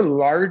a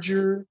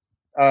larger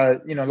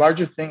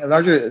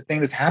thing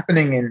that's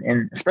happening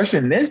in especially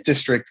in this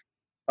district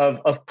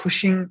of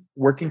pushing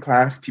working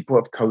class people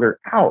of color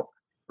out.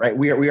 Right,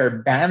 we are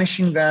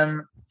banishing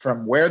them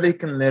from where they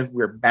can live.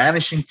 We're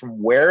banishing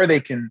from where they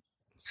can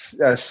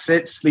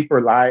sit, sleep,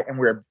 or lie, and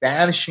we're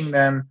banishing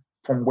them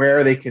from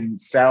where they can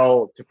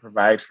sell to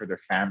provide for their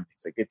families.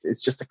 Like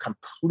it's just a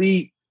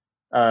complete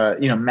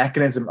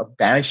mechanism of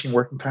banishing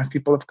working class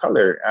people of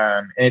color.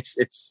 And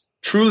it's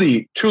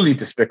truly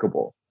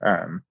despicable.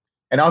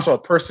 And also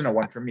a personal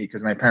one for me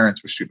because my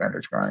parents were street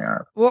vendors growing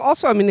up. Well,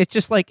 also, I mean, it's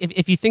just like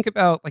if you think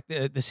about like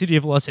the city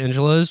of Los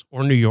Angeles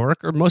or New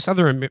York or most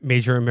other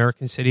major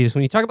American cities,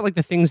 when you talk about like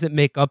the things that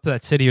make up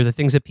that city or the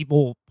things that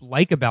people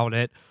like about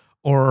it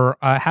or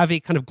have a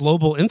kind of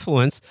global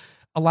influence,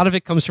 a lot of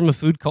it comes from a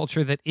food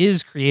culture that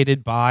is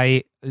created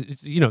by,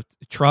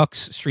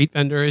 trucks, street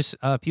vendors,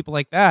 people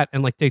like that.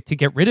 And like to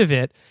get rid of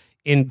it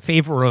in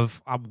favor of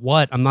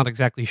what, I'm not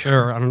exactly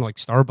sure. I don't know, like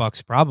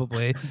Starbucks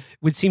probably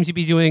would seem to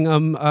be doing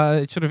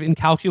sort of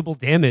incalculable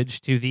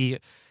damage to the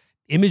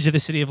image of the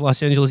city of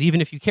Los Angeles,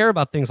 even if you care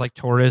about things like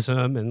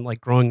tourism and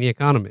like growing the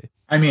economy.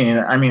 I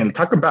mean,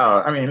 talk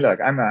about, look,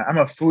 I'm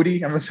a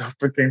foodie. I'm a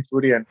self-proclaimed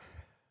foodie. And,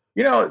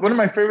 one of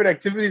my favorite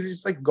activities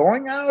is like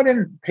going out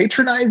and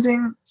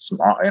patronizing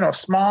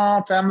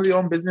small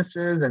family-owned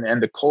businesses and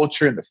the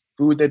culture and the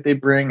food that they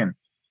bring. And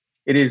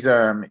it is,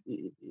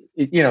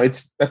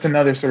 that's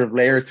another sort of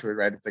layer to it,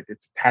 right? It's like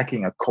it's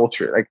attacking a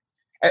culture, like,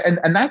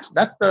 and that's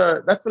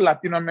the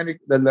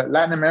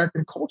Latin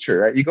American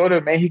culture, right? You go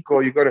to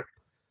Mexico,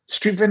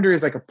 street vendor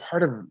is like a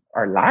part of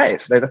our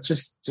life. Like that's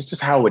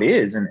just how it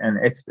is, and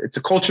it's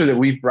a culture that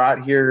we've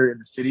brought here in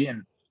the city,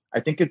 and I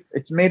think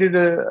it's made it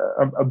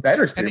a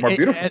better city, more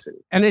beautiful city.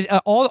 And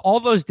all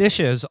those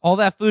dishes, all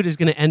that food is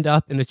going to end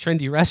up in a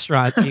trendy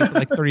restaurant being for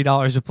like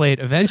 $30 a plate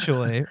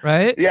eventually,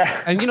 right?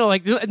 Yeah. And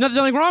like there's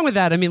nothing wrong with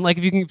that. I mean, like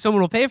if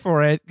someone will pay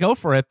for it, go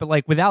for it. But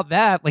like without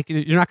that, like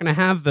you're not going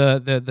to have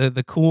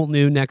the cool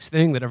new next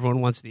thing that everyone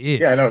wants to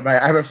eat. Yeah, no.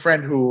 I have a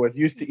friend who was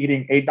used to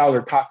eating $8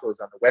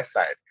 tacos on the West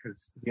Side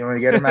because you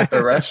only get them at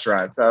the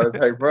restaurants. I was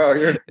like, bro,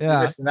 you're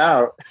missing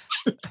out.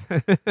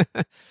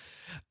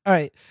 All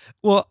right.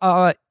 Well,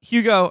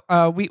 Hugo,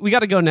 we got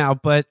to go now,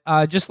 but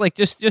just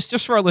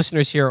for our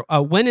listeners here,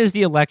 when is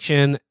the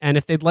election? And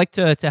if they'd like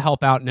to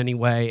help out in any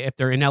way, if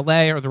they're in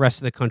LA or the rest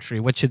of the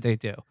country, what should they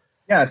do?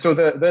 Yeah. So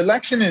the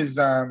election is,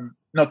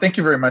 no, thank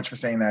you very much for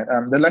saying that.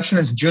 The election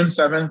is June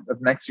 7th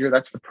of next year.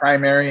 That's the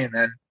primary. And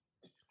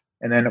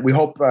then we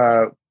hope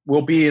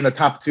we'll be in the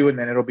top two, and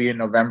then it'll be in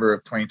November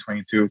of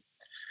 2022.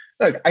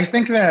 Look, I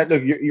think that,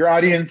 your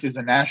audience is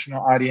a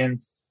national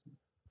audience.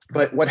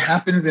 But what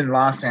happens in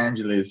Los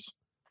Angeles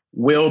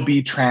will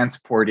be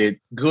transported,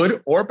 good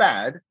or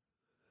bad,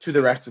 to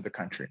the rest of the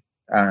country.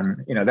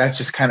 That's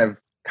just kind of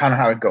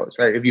how it goes,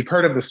 right? If you've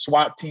heard of the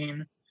SWAT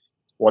team,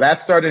 well,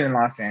 that started in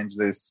Los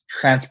Angeles,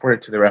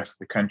 transported to the rest of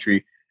the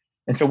country.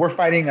 And so we're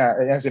fighting,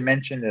 as I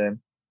mentioned,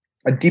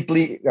 a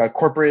deeply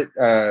corporate,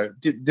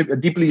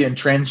 deeply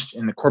entrenched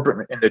in the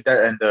corporate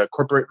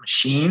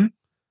machine.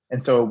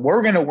 And so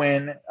we're going to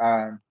win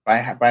by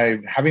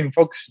having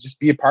folks just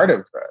be a part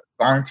of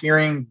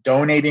volunteering,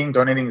 donating.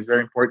 Donating is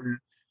very important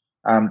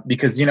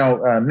because,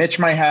 Mitch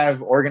might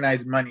have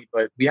organized money,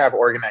 but we have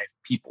organized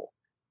people.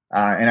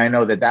 And I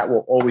know that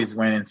will always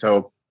win. And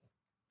so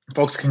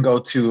folks can go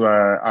to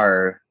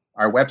our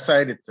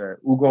website. It's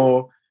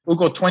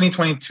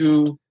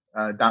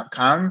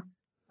Hugo2022.com.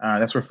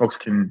 That's where folks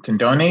can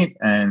donate.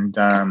 And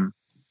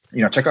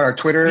check out our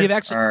Twitter,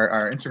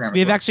 our Instagram. We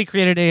have actually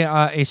created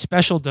a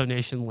special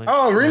donation link.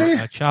 Oh, really?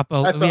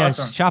 Chapo. That's yes,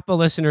 awesome. Chapo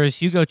listeners,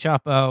 Hugo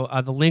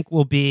Chapo. The link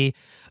will be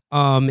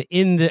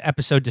in the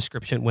episode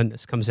description when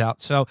this comes out.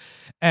 So,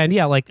 and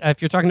yeah, like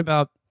if you're talking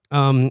about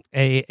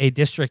a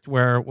district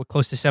where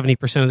close to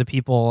 70% of the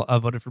people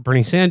voted for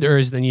Bernie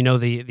Sanders, then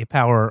the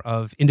power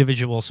of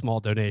individual small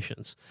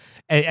donations,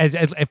 as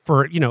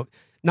for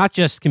not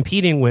just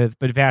competing with,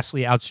 but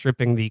vastly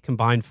outstripping the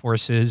combined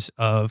forces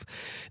of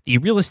the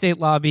real estate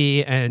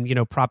lobby and,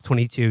 Prop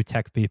 22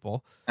 tech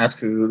people.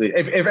 Absolutely.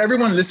 If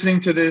everyone listening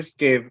to this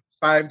gave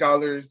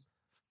 $5,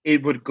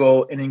 it would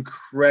go an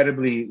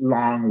incredibly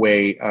long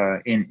way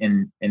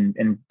in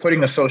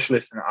putting a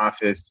socialist in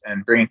office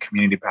and bringing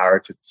community power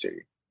to the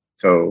city.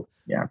 So,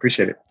 yeah,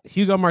 appreciate it.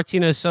 Hugo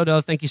Martinez Soto,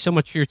 thank you so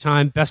much for your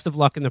time. Best of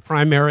luck in the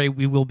primary.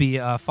 We will be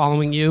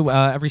following you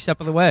every step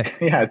of the way.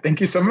 Yeah, thank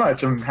you so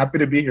much. I'm happy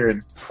to be here,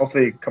 and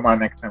hopefully come on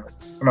next time,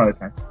 some other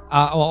time.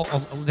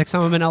 Next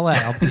time I'm in LA,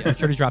 I'm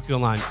sure to drop you a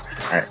line.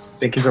 All right.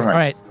 Thank you so much. All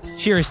right.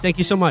 Cheers. Thank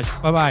you so much.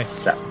 Bye-bye.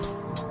 Ciao.